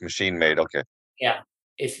 Oh, machine made. Okay. Yeah.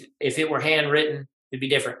 If it were handwritten, it'd be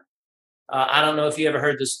different. I don't know if you ever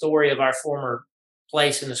heard the story of our former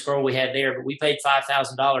place and the scroll we had there, but we paid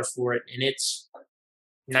 $5,000 for it, and it's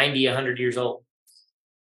 90, 100 years old.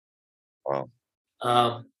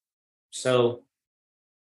 Wow. So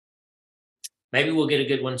maybe we'll get a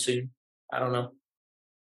good one soon. I don't know.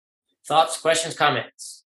 Thoughts, questions,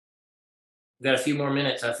 comments? We've got a few more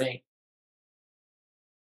minutes, I think.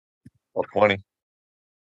 Well, 20.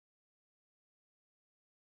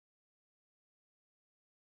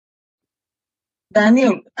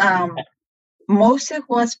 Daniel, Moses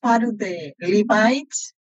was part of the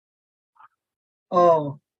Levites.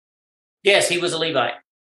 Oh, Yes, he was a Levite.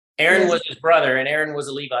 Aaron was his brother, and Aaron was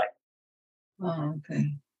a Levite. oh, okay.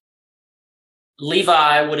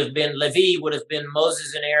 Levi would have been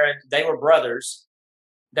Moses and Aaron. They were brothers.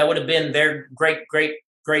 That would have been their great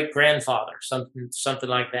grandfather, something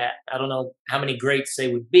like that. I don't know how many greats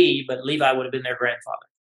they would be, but Levi would have been their grandfather.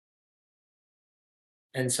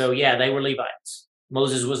 And so, yeah, they were Levites.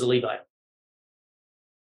 Moses was a Levite.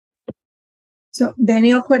 So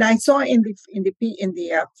Daniel, what I saw in the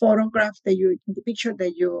photograph in the picture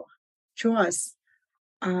that you show us,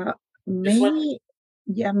 many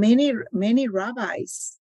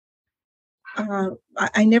rabbis.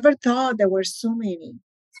 I never thought there were so many.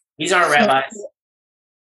 These aren't rabbis.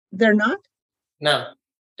 They're not? No,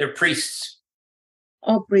 they're priests.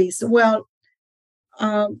 Oh, priests. Well,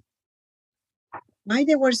 why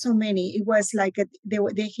there were so many? It was like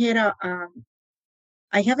they had a.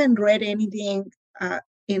 I haven't read anything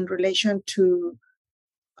in relation to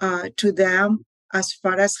them as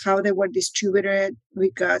far as how they were distributed,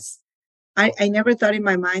 because I never thought in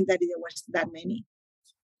my mind that there was that many.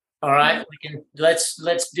 All right,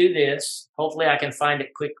 let's do this. Hopefully, I can find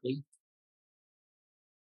it quickly.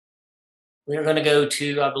 We're going to go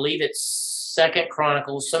to, I believe it's 2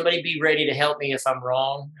 Chronicles. Somebody be ready to help me if I'm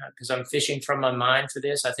wrong, because I'm fishing from my mind for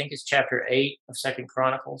this. I think it's chapter 8 of 2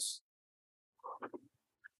 Chronicles.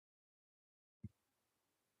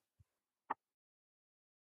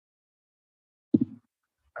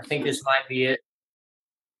 I think this might be it.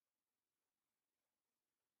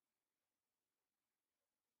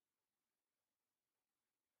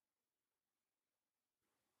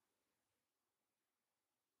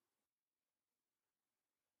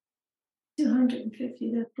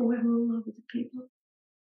 $250, that boy rule over the people.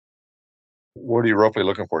 What are you roughly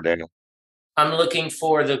looking for, Daniel? I'm looking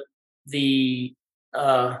for the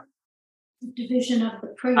division of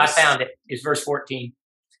the priests. I found it. It's verse 14.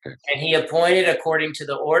 Okay. And he appointed according to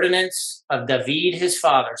the ordinance of David his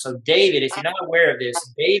father. So David, if you're not aware of this,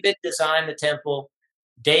 David designed the temple.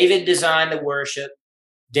 David designed the worship.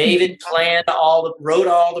 David wrote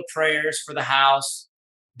all the prayers for the house.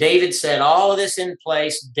 David set all of this in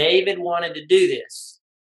place. David wanted to do this.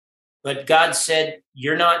 But God said,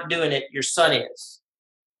 you're not doing it, your son is.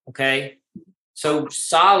 Okay? So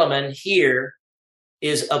Solomon here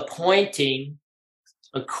is appointing,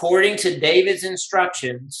 according to David's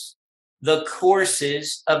instructions, the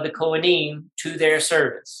courses of the Kohanim to their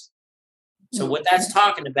service. So what that's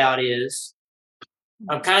talking about is,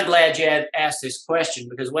 I'm kind of glad you had asked this question,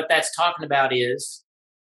 because what that's talking about is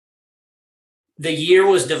the year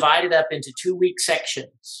was divided up into 2-week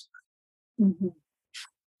sections. Mm-hmm.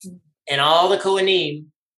 And all the Kohanim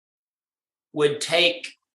would take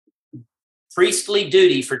priestly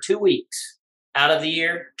duty for 2 weeks out of the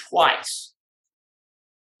year twice.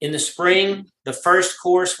 In the spring, the first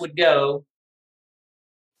course would go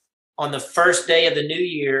on the first day of the new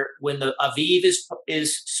year when the Aviv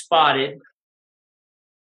is spotted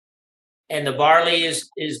and the barley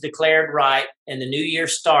is declared ripe and the new year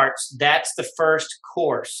starts. That's the first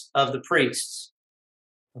course of the priests.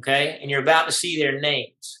 Okay? And you're about to see their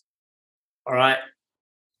names. All right?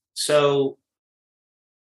 So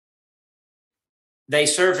they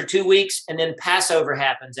serve for 2 weeks, and then Passover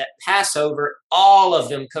happens. At Passover, all of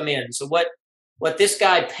them come in. So what this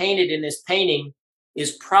guy painted in this painting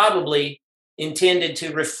is probably intended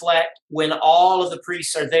to reflect when all of the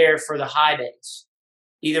priests are there for the high days,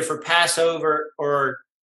 either for Passover or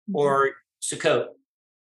Sukkot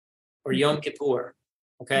or Yom Kippur.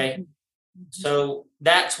 Okay? So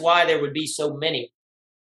that's why there would be so many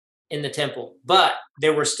in the temple. But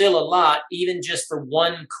there were still a lot, even just for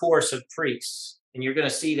one course of priests. And you're going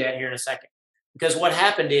to see that here in a second. Because what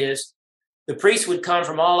happened is the priests would come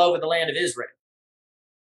from all over the land of Israel.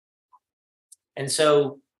 And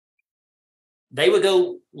so they would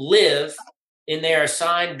go live in their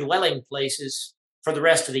assigned dwelling places for the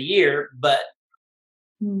rest of the year. But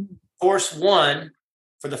course one,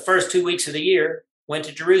 for the first 2 weeks of the year, went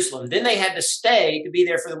to Jerusalem. Then they had to stay to be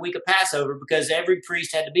there for the week of Passover because every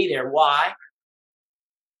priest had to be there. Why?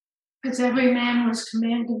 Because every man was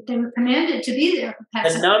commanded, they were commanded to be there for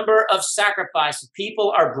Passover. The number of sacrifices.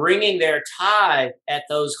 People are bringing their tithe at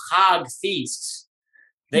those Chag feasts.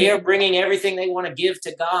 They are bringing everything they want to give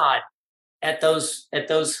to God at those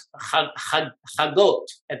Chagot,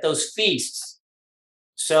 at those feasts.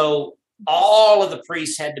 So all of the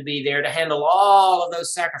priests had to be there to handle all of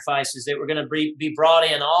those sacrifices that were going to be brought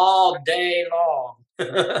in all day long.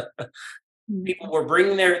 People were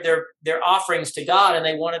bringing their offerings to God, and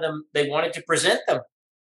they wanted to present them.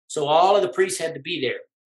 So all of the priests had to be there.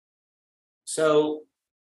 So,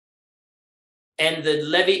 and the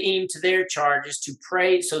Levi'im, to their charge is to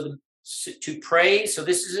pray. So so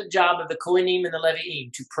this is a job of the Kohanim and the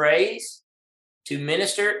Levi'im, to praise, to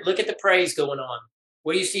minister. Look at the praise going on.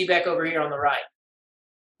 What do you see back over here on the right?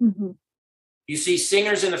 Mm-hmm. You see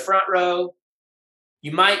singers in the front row.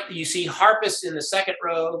 You see harpists in the second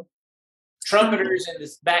row. Trumpeters in the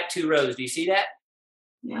back 2 rows. Do you see that?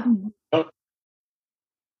 Yeah.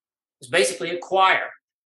 It's basically a choir.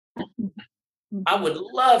 I would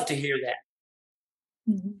love to hear that.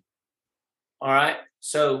 All right.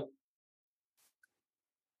 So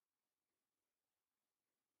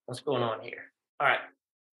what's going on here? All right.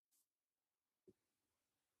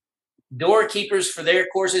 Doorkeepers for their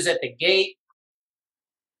courses at the gate.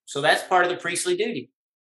 So that's part of the priestly duty,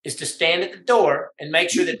 is to stand at the door and make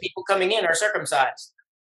sure that people coming in are circumcised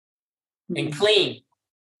and clean.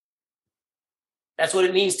 That's what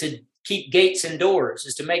it means to keep gates and doors,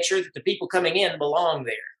 is to make sure that the people coming in belong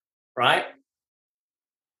there, right?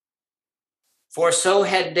 For so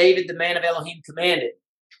had David, the man of Elohim, commanded.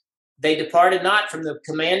 They departed not from the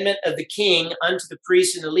commandment of the king unto the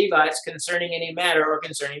priests and the Levites concerning any matter or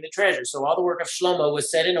concerning the treasure. So all the work of Shlomo was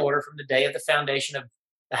set in order from the day of the foundation of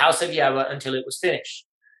the house of Yahweh until it was finished.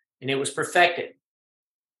 And it was perfected.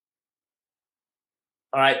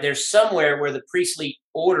 All right, there's somewhere where the priestly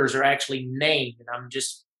orders are actually named, and I'm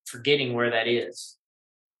just forgetting where that is.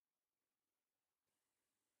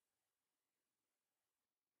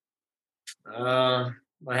 I'll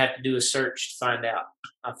have to do a search to find out.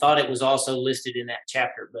 I thought it was also listed in that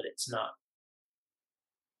chapter, but it's not.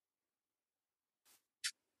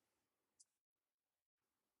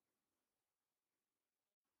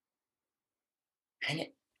 Dang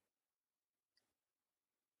it.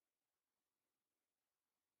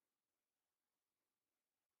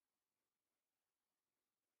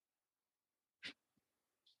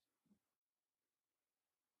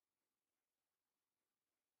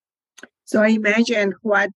 So I imagine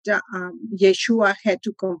what Yeshua had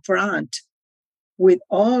to confront with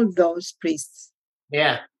all those priests.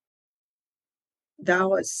 Yeah. That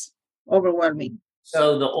was overwhelming.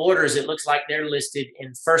 So the orders, it looks like they're listed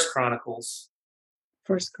in First Chronicles.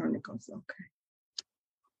 First Chronicles, okay.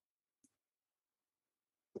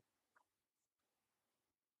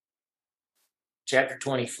 chapter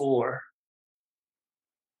 24.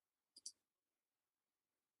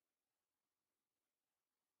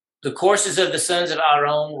 The courses of the sons of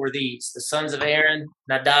Aaron were these: the sons of Aaron,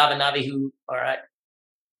 Nadab and Abihu. All right.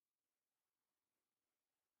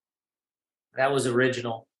 That was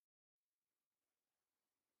original.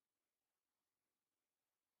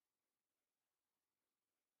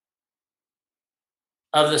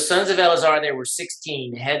 Of the sons of Eleazar, there were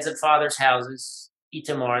 16 heads of fathers' houses,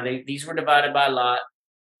 Itamar. These were divided by lot,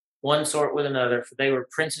 one sort with another, for they were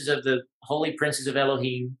princes of the holy princes of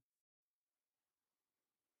Elohim.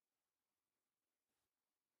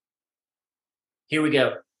 Here we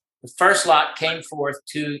go. The first lot came forth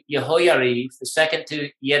to Yehoyarib, the second to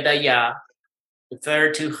Yedaiah, the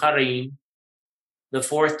third to Harim, the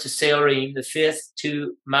fourth to Seorim, the fifth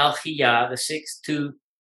to Malchiah, the sixth to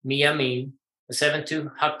Miyamin, the seventh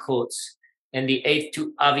to Hakutz, and the eighth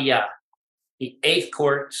to Aviyah. The eighth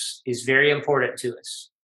course is very important to us.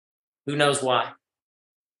 Who knows why?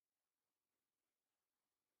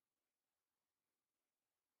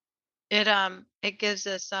 It gives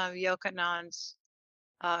us Yochanan's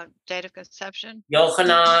date of conception.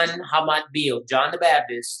 Yochanan Hamatbil, John the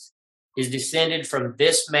Baptist, is descended from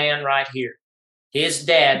this man right here. His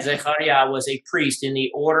dad, Zechariah, was a priest in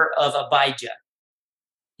the order of Abijah.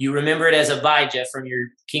 You remember it as Abijah from your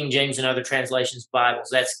King James and other translations Bibles.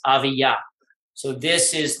 That's Aviyah. So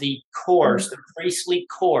this is the course, the priestly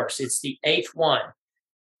course. It's the eighth one.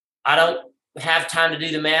 I don't have time to do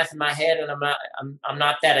the math in my head, and I'm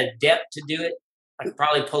not that adept to do it. I could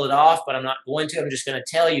probably pull it off, but I'm not going to. I'm just going to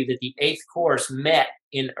tell you that the eighth course met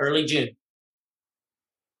in early June.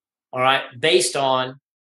 All right, based on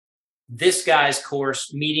this guy's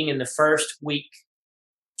course meeting in the first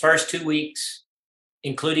 2 weeks,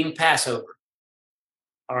 including Passover.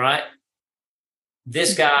 All right,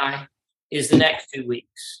 this guy is the next 2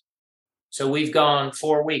 weeks. So we've gone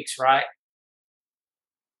 4 weeks, right?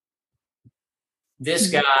 This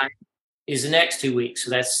guy is the next 2 weeks, so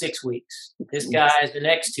that's 6 weeks. This guy is the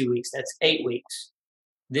next 2 weeks, that's 8 weeks.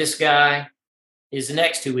 This guy is the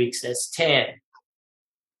next 2 weeks, that's 10,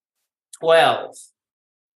 12,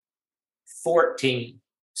 14,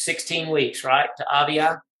 16 weeks, right, to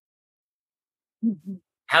Aviyah?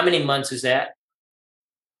 How many months is that?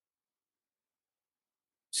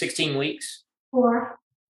 16 weeks? 4.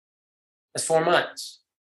 That's 4 months.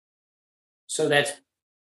 So that's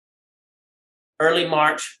early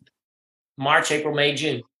March, April, May,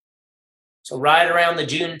 June. So right around the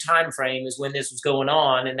June timeframe is when this was going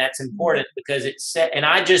on, and that's important because it's set. And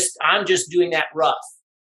I'm just doing that rough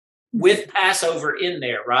with Passover in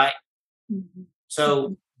there, right?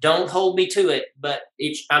 So don't hold me to it, but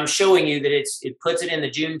I'm showing you that it puts it in the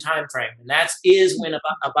June timeframe, and that is when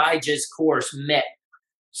Abijah's course met.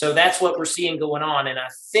 So that's what we're seeing going on, and I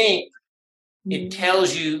think it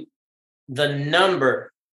tells you the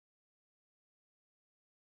number.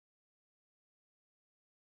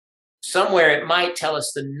 Somewhere it might tell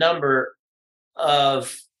us the number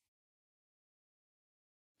of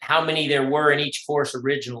how many there were in each course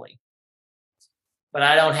originally, but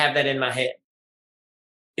I don't have that in my head.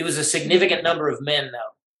 It was a significant number of men, though.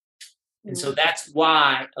 And so that's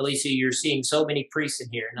why, Alicia, you're seeing so many priests in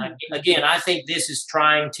here. And again, I think this is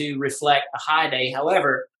trying to reflect a high day.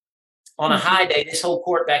 However, on a high day, this whole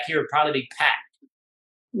court back here would probably be packed.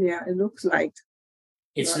 Yeah, it looks like.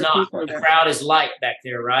 It's not. The crowd is light back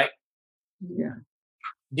there, right? Yeah.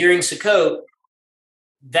 During Sukkot,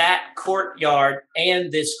 that courtyard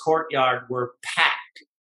and this courtyard were packed.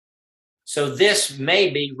 So this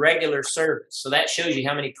may be regular service. So that shows you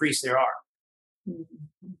how many priests there are.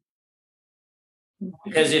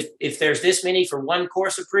 Because if there's this many for one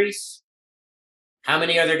course of priests, how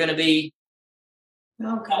many are there going to be?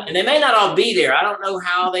 Okay. And they may not all be there. I don't know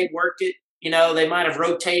how they worked it. They might have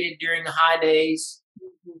rotated during the high days.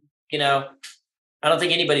 I don't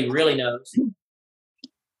think anybody really knows.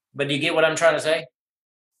 But do you get what I'm trying to say?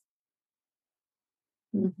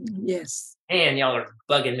 Yes. Man, y'all are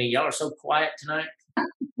bugging me. Y'all are so quiet tonight.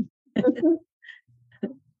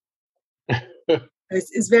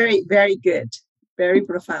 It's very, very good. Very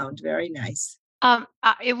profound. Very nice.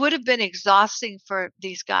 It would have been exhausting for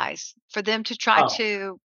these guys, for them to try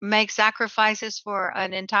to make sacrifices for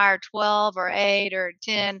an entire 12 or 8 or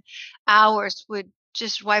 10 hours would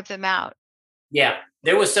just wipe them out. Yeah,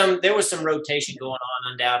 there was some rotation going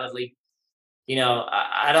on, undoubtedly.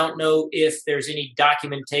 I don't know if there's any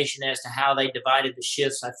documentation as to how they divided the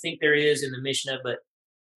shifts. I think there is in the Mishnah, but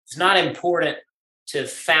it's not important to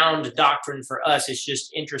found doctrine for us. It's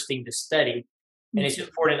just interesting to study. And it's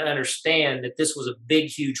important to understand that this was a big,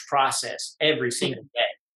 huge process every single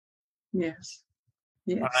day. Yes.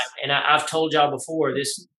 Yes. All right? And I've told y'all before,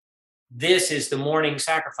 this is the morning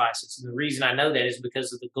sacrifices. And the reason I know that is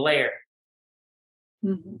because of the glare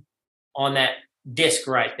on that disc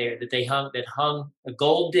right there that hung a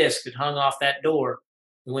gold disc that hung off that door.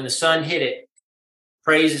 And when the sun hit it,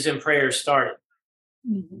 praises and prayers started.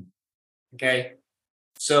 Okay.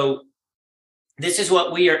 So this is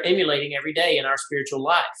what we are emulating every day in our spiritual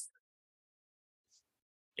life,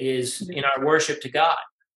 is in our worship to God.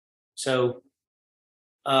 So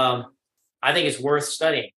I think it's worth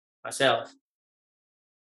studying myself.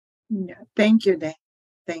 Yeah. Thank you, Dan.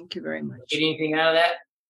 Thank you very much. Get anything out of that?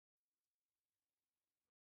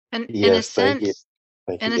 And Yes, thank you.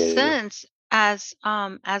 Thank in you, a Gabriel. sense,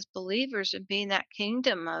 as believers and being that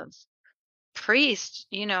kingdom of priests,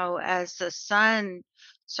 you know, as the sun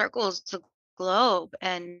circles the globe,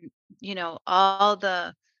 and you know,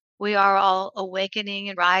 we are all awakening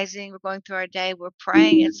and rising. We're going through our day. We're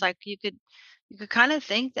praying. It's like you could kind of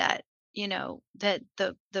think that, you know, that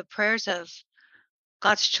the prayers of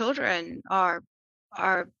God's children are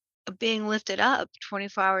being lifted up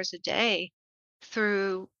 24 hours a day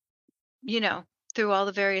through, you know, through all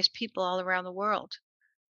the various people all around the world,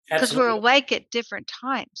 because we're Absolutely. awake at different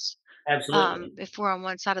times. Absolutely. If we're on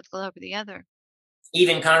one side of the globe or the other.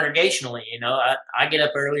 Even congregationally, you know, I get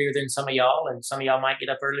up earlier than some of y'all, and some of y'all might get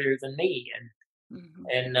up earlier than me.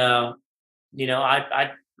 And you know,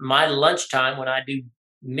 my lunchtime when I do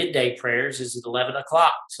midday prayers is at 11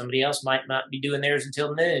 o'clock. Somebody else might not be doing theirs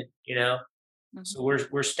until noon, you know. So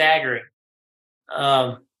we're staggering.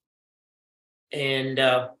 And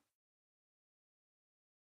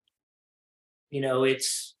you know,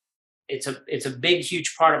 it's a big,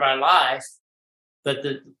 huge part of our life. But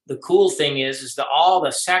the cool thing is that all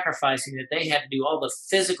the sacrificing that they had to do, all the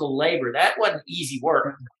physical labor, that wasn't easy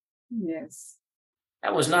work. Yes.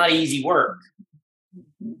 That was not easy work.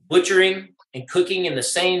 Butchering and cooking in the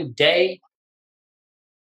same day,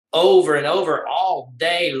 over and over, all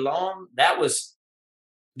day long.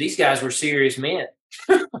 These guys were serious men.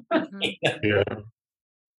 Yeah.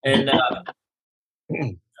 And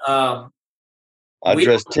I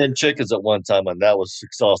dressed 10 chickens at one time, and that was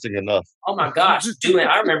exhausting enough. oh my gosh,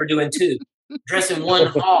 I remember doing 2, dressing 1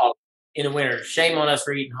 hog in the winter. Shame on us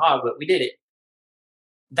for eating hog, but we did it.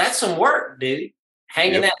 That's some work, dude.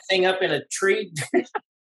 Hanging that thing up in a tree,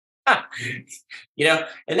 you know,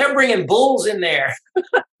 and they're bringing bulls in there.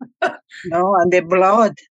 No, and the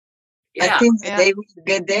blood. Yeah, I think they will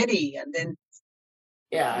get dirty, and then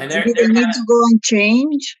and maybe they need to go and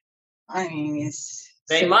change. I mean,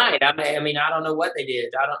 they might. I mean, I don't know what they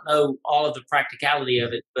did. I don't know all of the practicality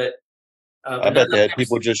of it, but I bet they had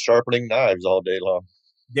people just sharpening knives all day long.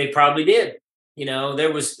 They probably did. You know, they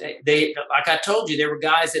like I told you, there were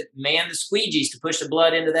guys that manned the squeegees to push the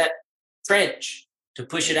blood into that trench, to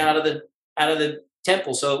push it out of the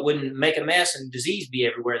temple so it wouldn't make a mess and disease be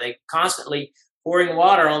everywhere. They constantly pouring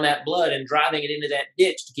water on that blood and driving it into that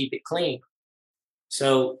ditch to keep it clean.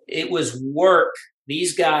 So it was work.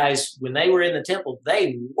 These guys, when they were in the temple,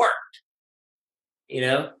 they worked, you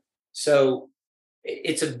know. So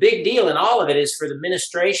it's a big deal, and all of it is for the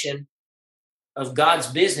ministration of God's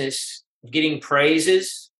business, getting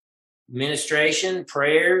praises, ministration,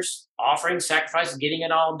 prayers, offerings, sacrifices, getting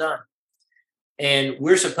it all done. And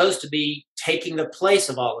we're supposed to be taking the place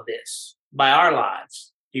of all of this by our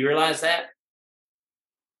lives. Do you realize that?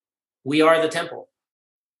 We are the temple.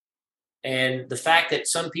 And the fact that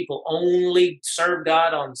some people only serve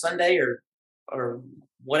God on Sunday or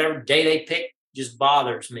whatever day they pick just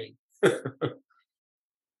bothers me.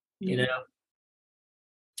 You know,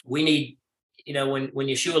 we need, you know, when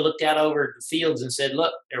Yeshua looked out over the fields and said,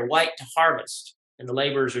 look, they're white to harvest and the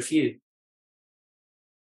laborers are few.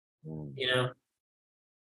 You know,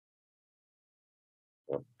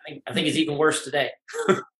 I think it's even worse today.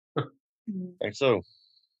 I think so.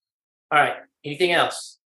 All right. Anything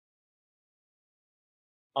else?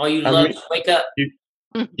 All you love to wake up.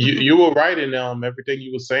 You were right in everything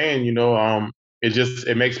you were saying. You know,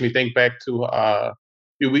 it makes me think back to a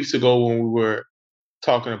few weeks ago when we were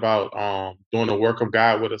talking about doing the work of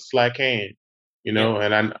God with a slack hand. You know,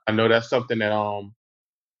 and I know that's something that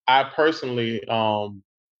I personally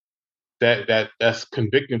that's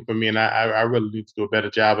convicting for me, and I really need to do a better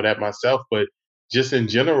job of that myself. But just in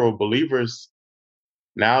general, believers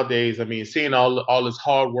nowadays, I mean, seeing all this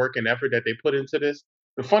hard work and effort that they put into this.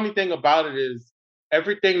 The funny thing about it is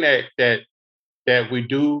everything that we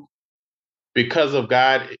do because of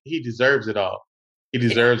God, He deserves it all. He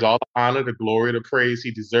deserves all the honor, the glory, the praise.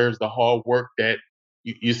 He deserves the hard work that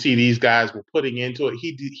you see these guys were putting into it.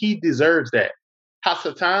 He deserves that.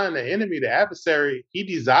 Hasatan, the enemy, the adversary, he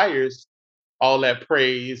desires all that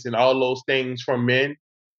praise and all those things from men,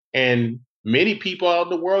 and many people out in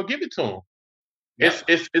the world give it to him. Yep.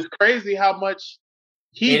 It's crazy how much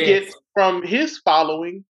he It gets is. from his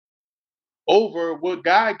following over what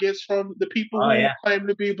God gets from the people Oh who yeah. claim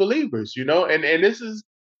to be believers, and this is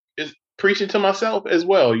preaching to myself as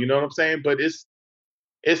well, you know what I'm saying? But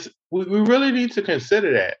we really need to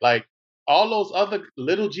consider that. Like all those other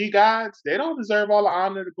little G gods, they don't deserve all the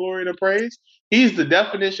honor, the glory, and the praise. He's the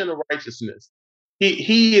definition of righteousness.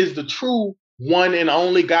 He is the true one and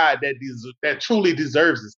only God that truly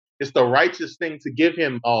deserves it. It's the righteous thing to give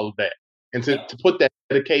him all of that and to put that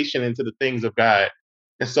dedication into the things of God.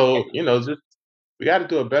 And so, just we got to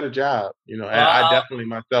do a better job, and I Well, definitely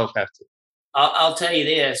myself have to. I'll tell you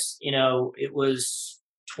this. It was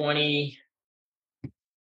 20.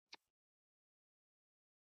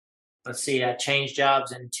 Let's see. I changed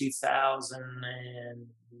jobs in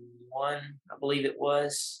 2001, I believe it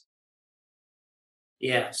was.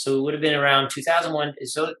 Yeah, so it would have been around 2001.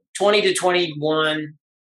 So 20 to 21,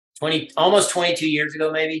 20, almost 22 years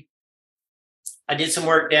ago, maybe. I did some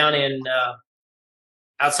work down in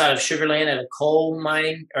outside of Sugarland at a coal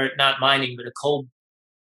mining, or not mining, but a coal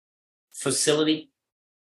facility,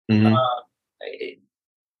 Mhm.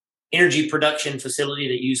 energy production facility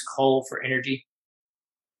that used coal for energy.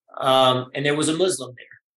 And there was a Muslim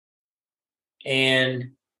there.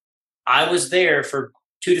 And I was there for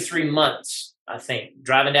 2 to 3 months, I think,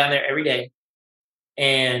 driving down there every day.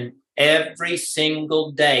 And every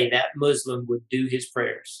single day, that Muslim would do his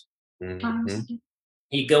prayers. Mhm.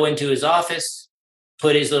 He'd go into his office,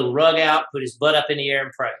 put his little rug out, put his butt up in the air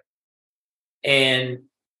and pray. And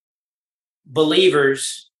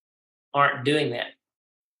believers aren't doing that.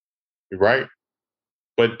 Right.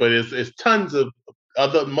 But it's tons of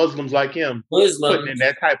other Muslims like him putting in Muslims,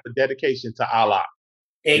 that type of dedication to Allah.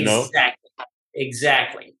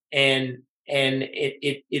 exactly. And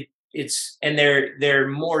they're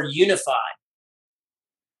more unified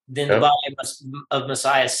than the Yep. body of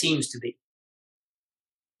Messiah seems to be.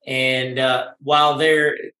 And while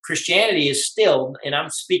their Christianity is still, and I'm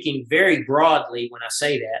speaking very broadly when I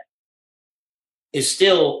say that, is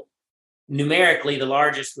still numerically the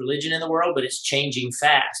largest religion in the world, but it's changing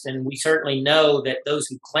fast. And we certainly know that those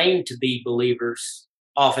who claim to be believers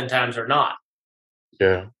oftentimes are not.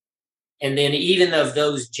 Yeah. And then even of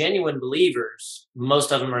those genuine believers,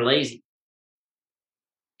 most of them are lazy.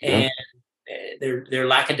 Yeah. And they're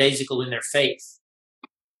lackadaisical in their faith.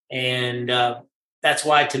 And that's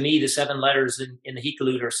why, to me, the 7 letters in the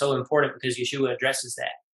Hikalut are so important, because Yeshua addresses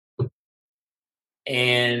that.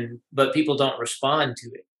 But people don't respond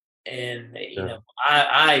to it. And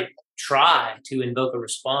I try to invoke a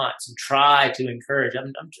response and try to encourage.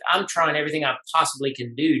 I'm trying everything I possibly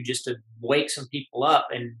can do just to wake some people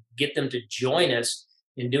up and get them to join us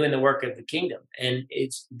in doing the work of the kingdom. And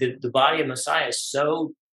it's the body of Messiah is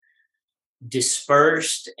so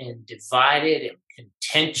dispersed and divided and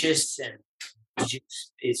contentious, and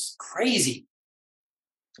just, it's crazy.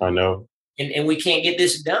 I know. And we can't get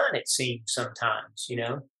this done, it seems sometimes,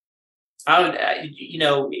 y'all have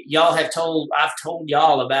I've told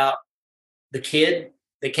y'all about the kid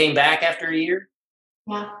that came back after a year.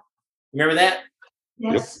 Yeah. Remember that?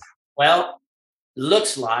 Yes. Well,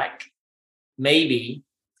 looks like maybe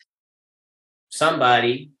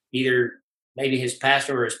somebody, either maybe his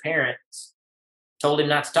pastor or his parents, told him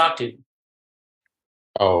not to talk to him.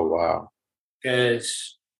 Oh wow.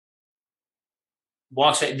 Because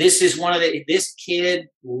this kid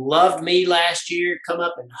loved me last year, come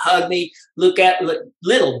up and hug me, look,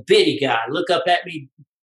 little bitty guy, look up at me.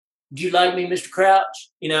 Do you like me, Mr. Crouch?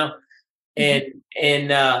 And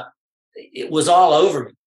it was all over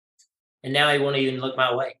me. And now he won't even look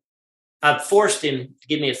my way. I forced him to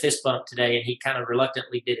give me a fist bump today, and he kind of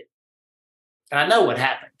reluctantly did it. And I know what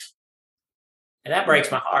happened. And that breaks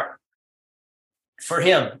my heart for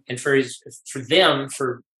him and for them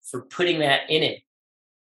for putting that in him.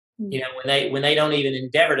 When they don't even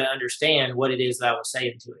endeavor to understand what it is that I was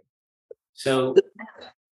saying to him. So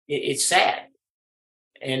it's sad.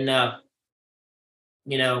 And I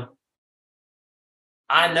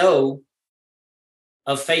know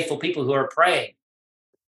of faithful people who are praying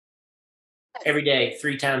every day,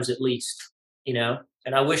 3 times at least, and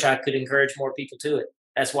I wish I could encourage more people to it.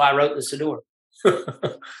 That's why I wrote the Siddur.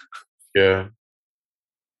 Yeah.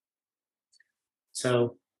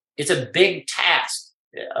 So it's a big task.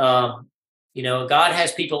 God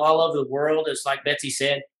has people all over the world. It's like Betsy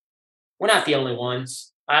said, we're not the only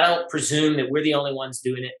ones. I don't presume that we're the only ones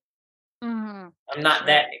doing it. Mm-hmm. I'm not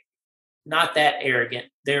that arrogant.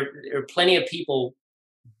 There are plenty of people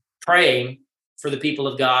praying for the people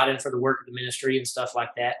of God and for the work of the ministry and stuff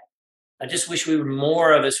like that. I just wish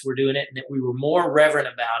more of us were doing it, and that we were more reverent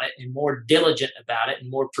about it and more diligent about it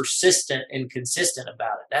and more persistent and consistent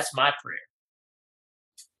about it. That's my prayer.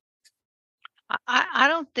 I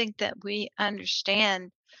don't think that we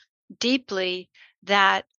understand deeply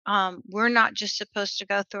that we're not just supposed to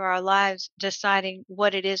go through our lives deciding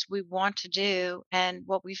what it is we want to do and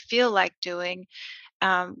what we feel like doing.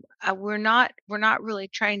 We're not really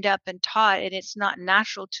trained up and taught, and it's not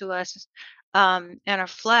natural to us in our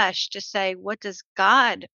flesh to say, what does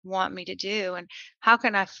God want me to do, and how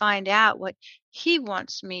can I find out what He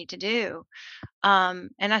wants me to do? And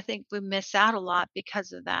I think we miss out a lot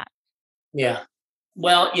because of that. Yeah.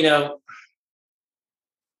 Well,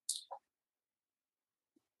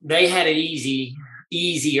 they had it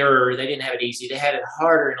easier. They didn't have it easy. They had it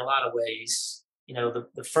harder in a lot of ways.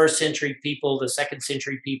 The first century people, the second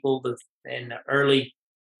century people, and the early,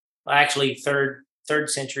 actually third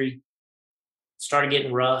century started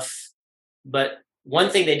getting rough. But one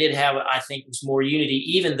thing they did have, I think, was more unity,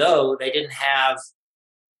 even though they didn't have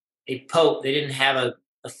a pope, they didn't have a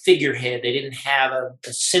figurehead, they didn't have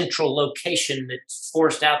a central location that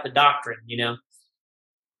forced out the doctrine.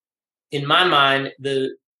 In my mind,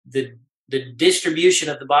 the distribution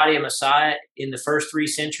of the body of Messiah in the first 3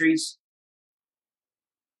 centuries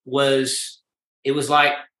was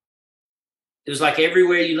like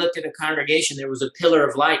everywhere you looked at a congregation, there was a pillar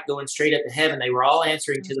of light going straight up to heaven. They were all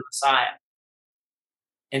answering to the Messiah.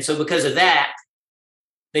 And so because of that,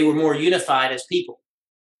 they were more unified as people.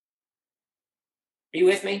 Are you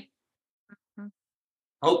with me? Mm-hmm.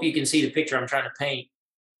 I hope you can see the picture I'm trying to paint.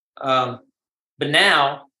 But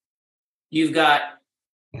now you've got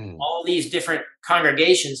all these different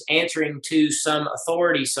congregations answering to some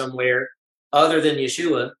authority somewhere other than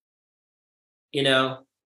Yeshua,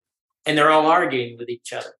 and they're all arguing with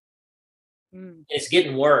each other. It's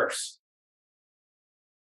getting worse.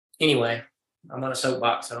 Anyway, I'm on a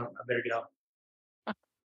soapbox, so I better get off.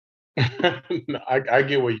 No, I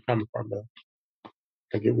get where you're coming from, though.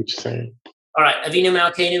 I get what you're saying. All right. Avinu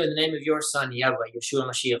Malkeinu, in the name of your Son, Yahweh, Yeshua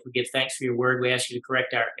Mashiach, we give thanks for your word. We ask you to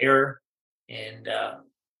correct our error and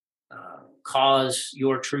cause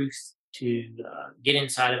your truth to get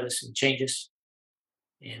inside of us and change us.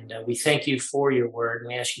 And we thank you for your word. And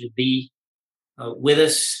we ask you to be with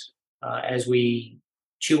us as we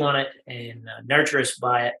chew on it and nurture us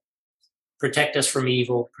by it. Protect us from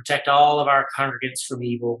evil. Protect all of our congregants from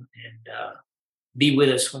evil. And be with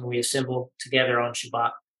us when we assemble together on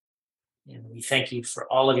Shabbat. And we thank you for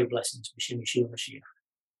all of your blessings. B'Shem Yeshua Mashiach.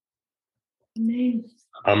 Amen.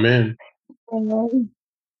 Amen.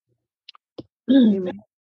 Amen.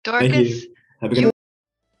 Dorcas, Thank you. Have a good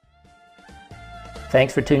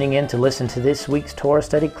Thanks for tuning in to listen to this week's Torah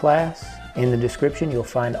study class. In the description, you'll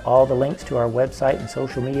find all the links to our website and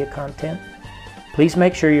social media content. Please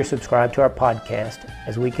make sure you're subscribed to our podcast,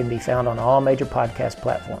 as we can be found on all major podcast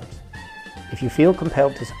platforms. If you feel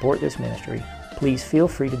compelled to support this ministry, please feel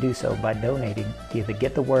free to do so by donating via the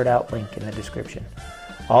Get the Word Out link in the description.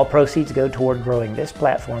 All proceeds go toward growing this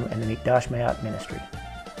platform and the Mikdash Me'at ministry.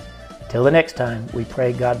 Till the next time, we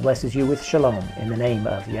pray God blesses you with shalom in the name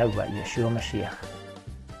of Yahweh Yeshua Mashiach.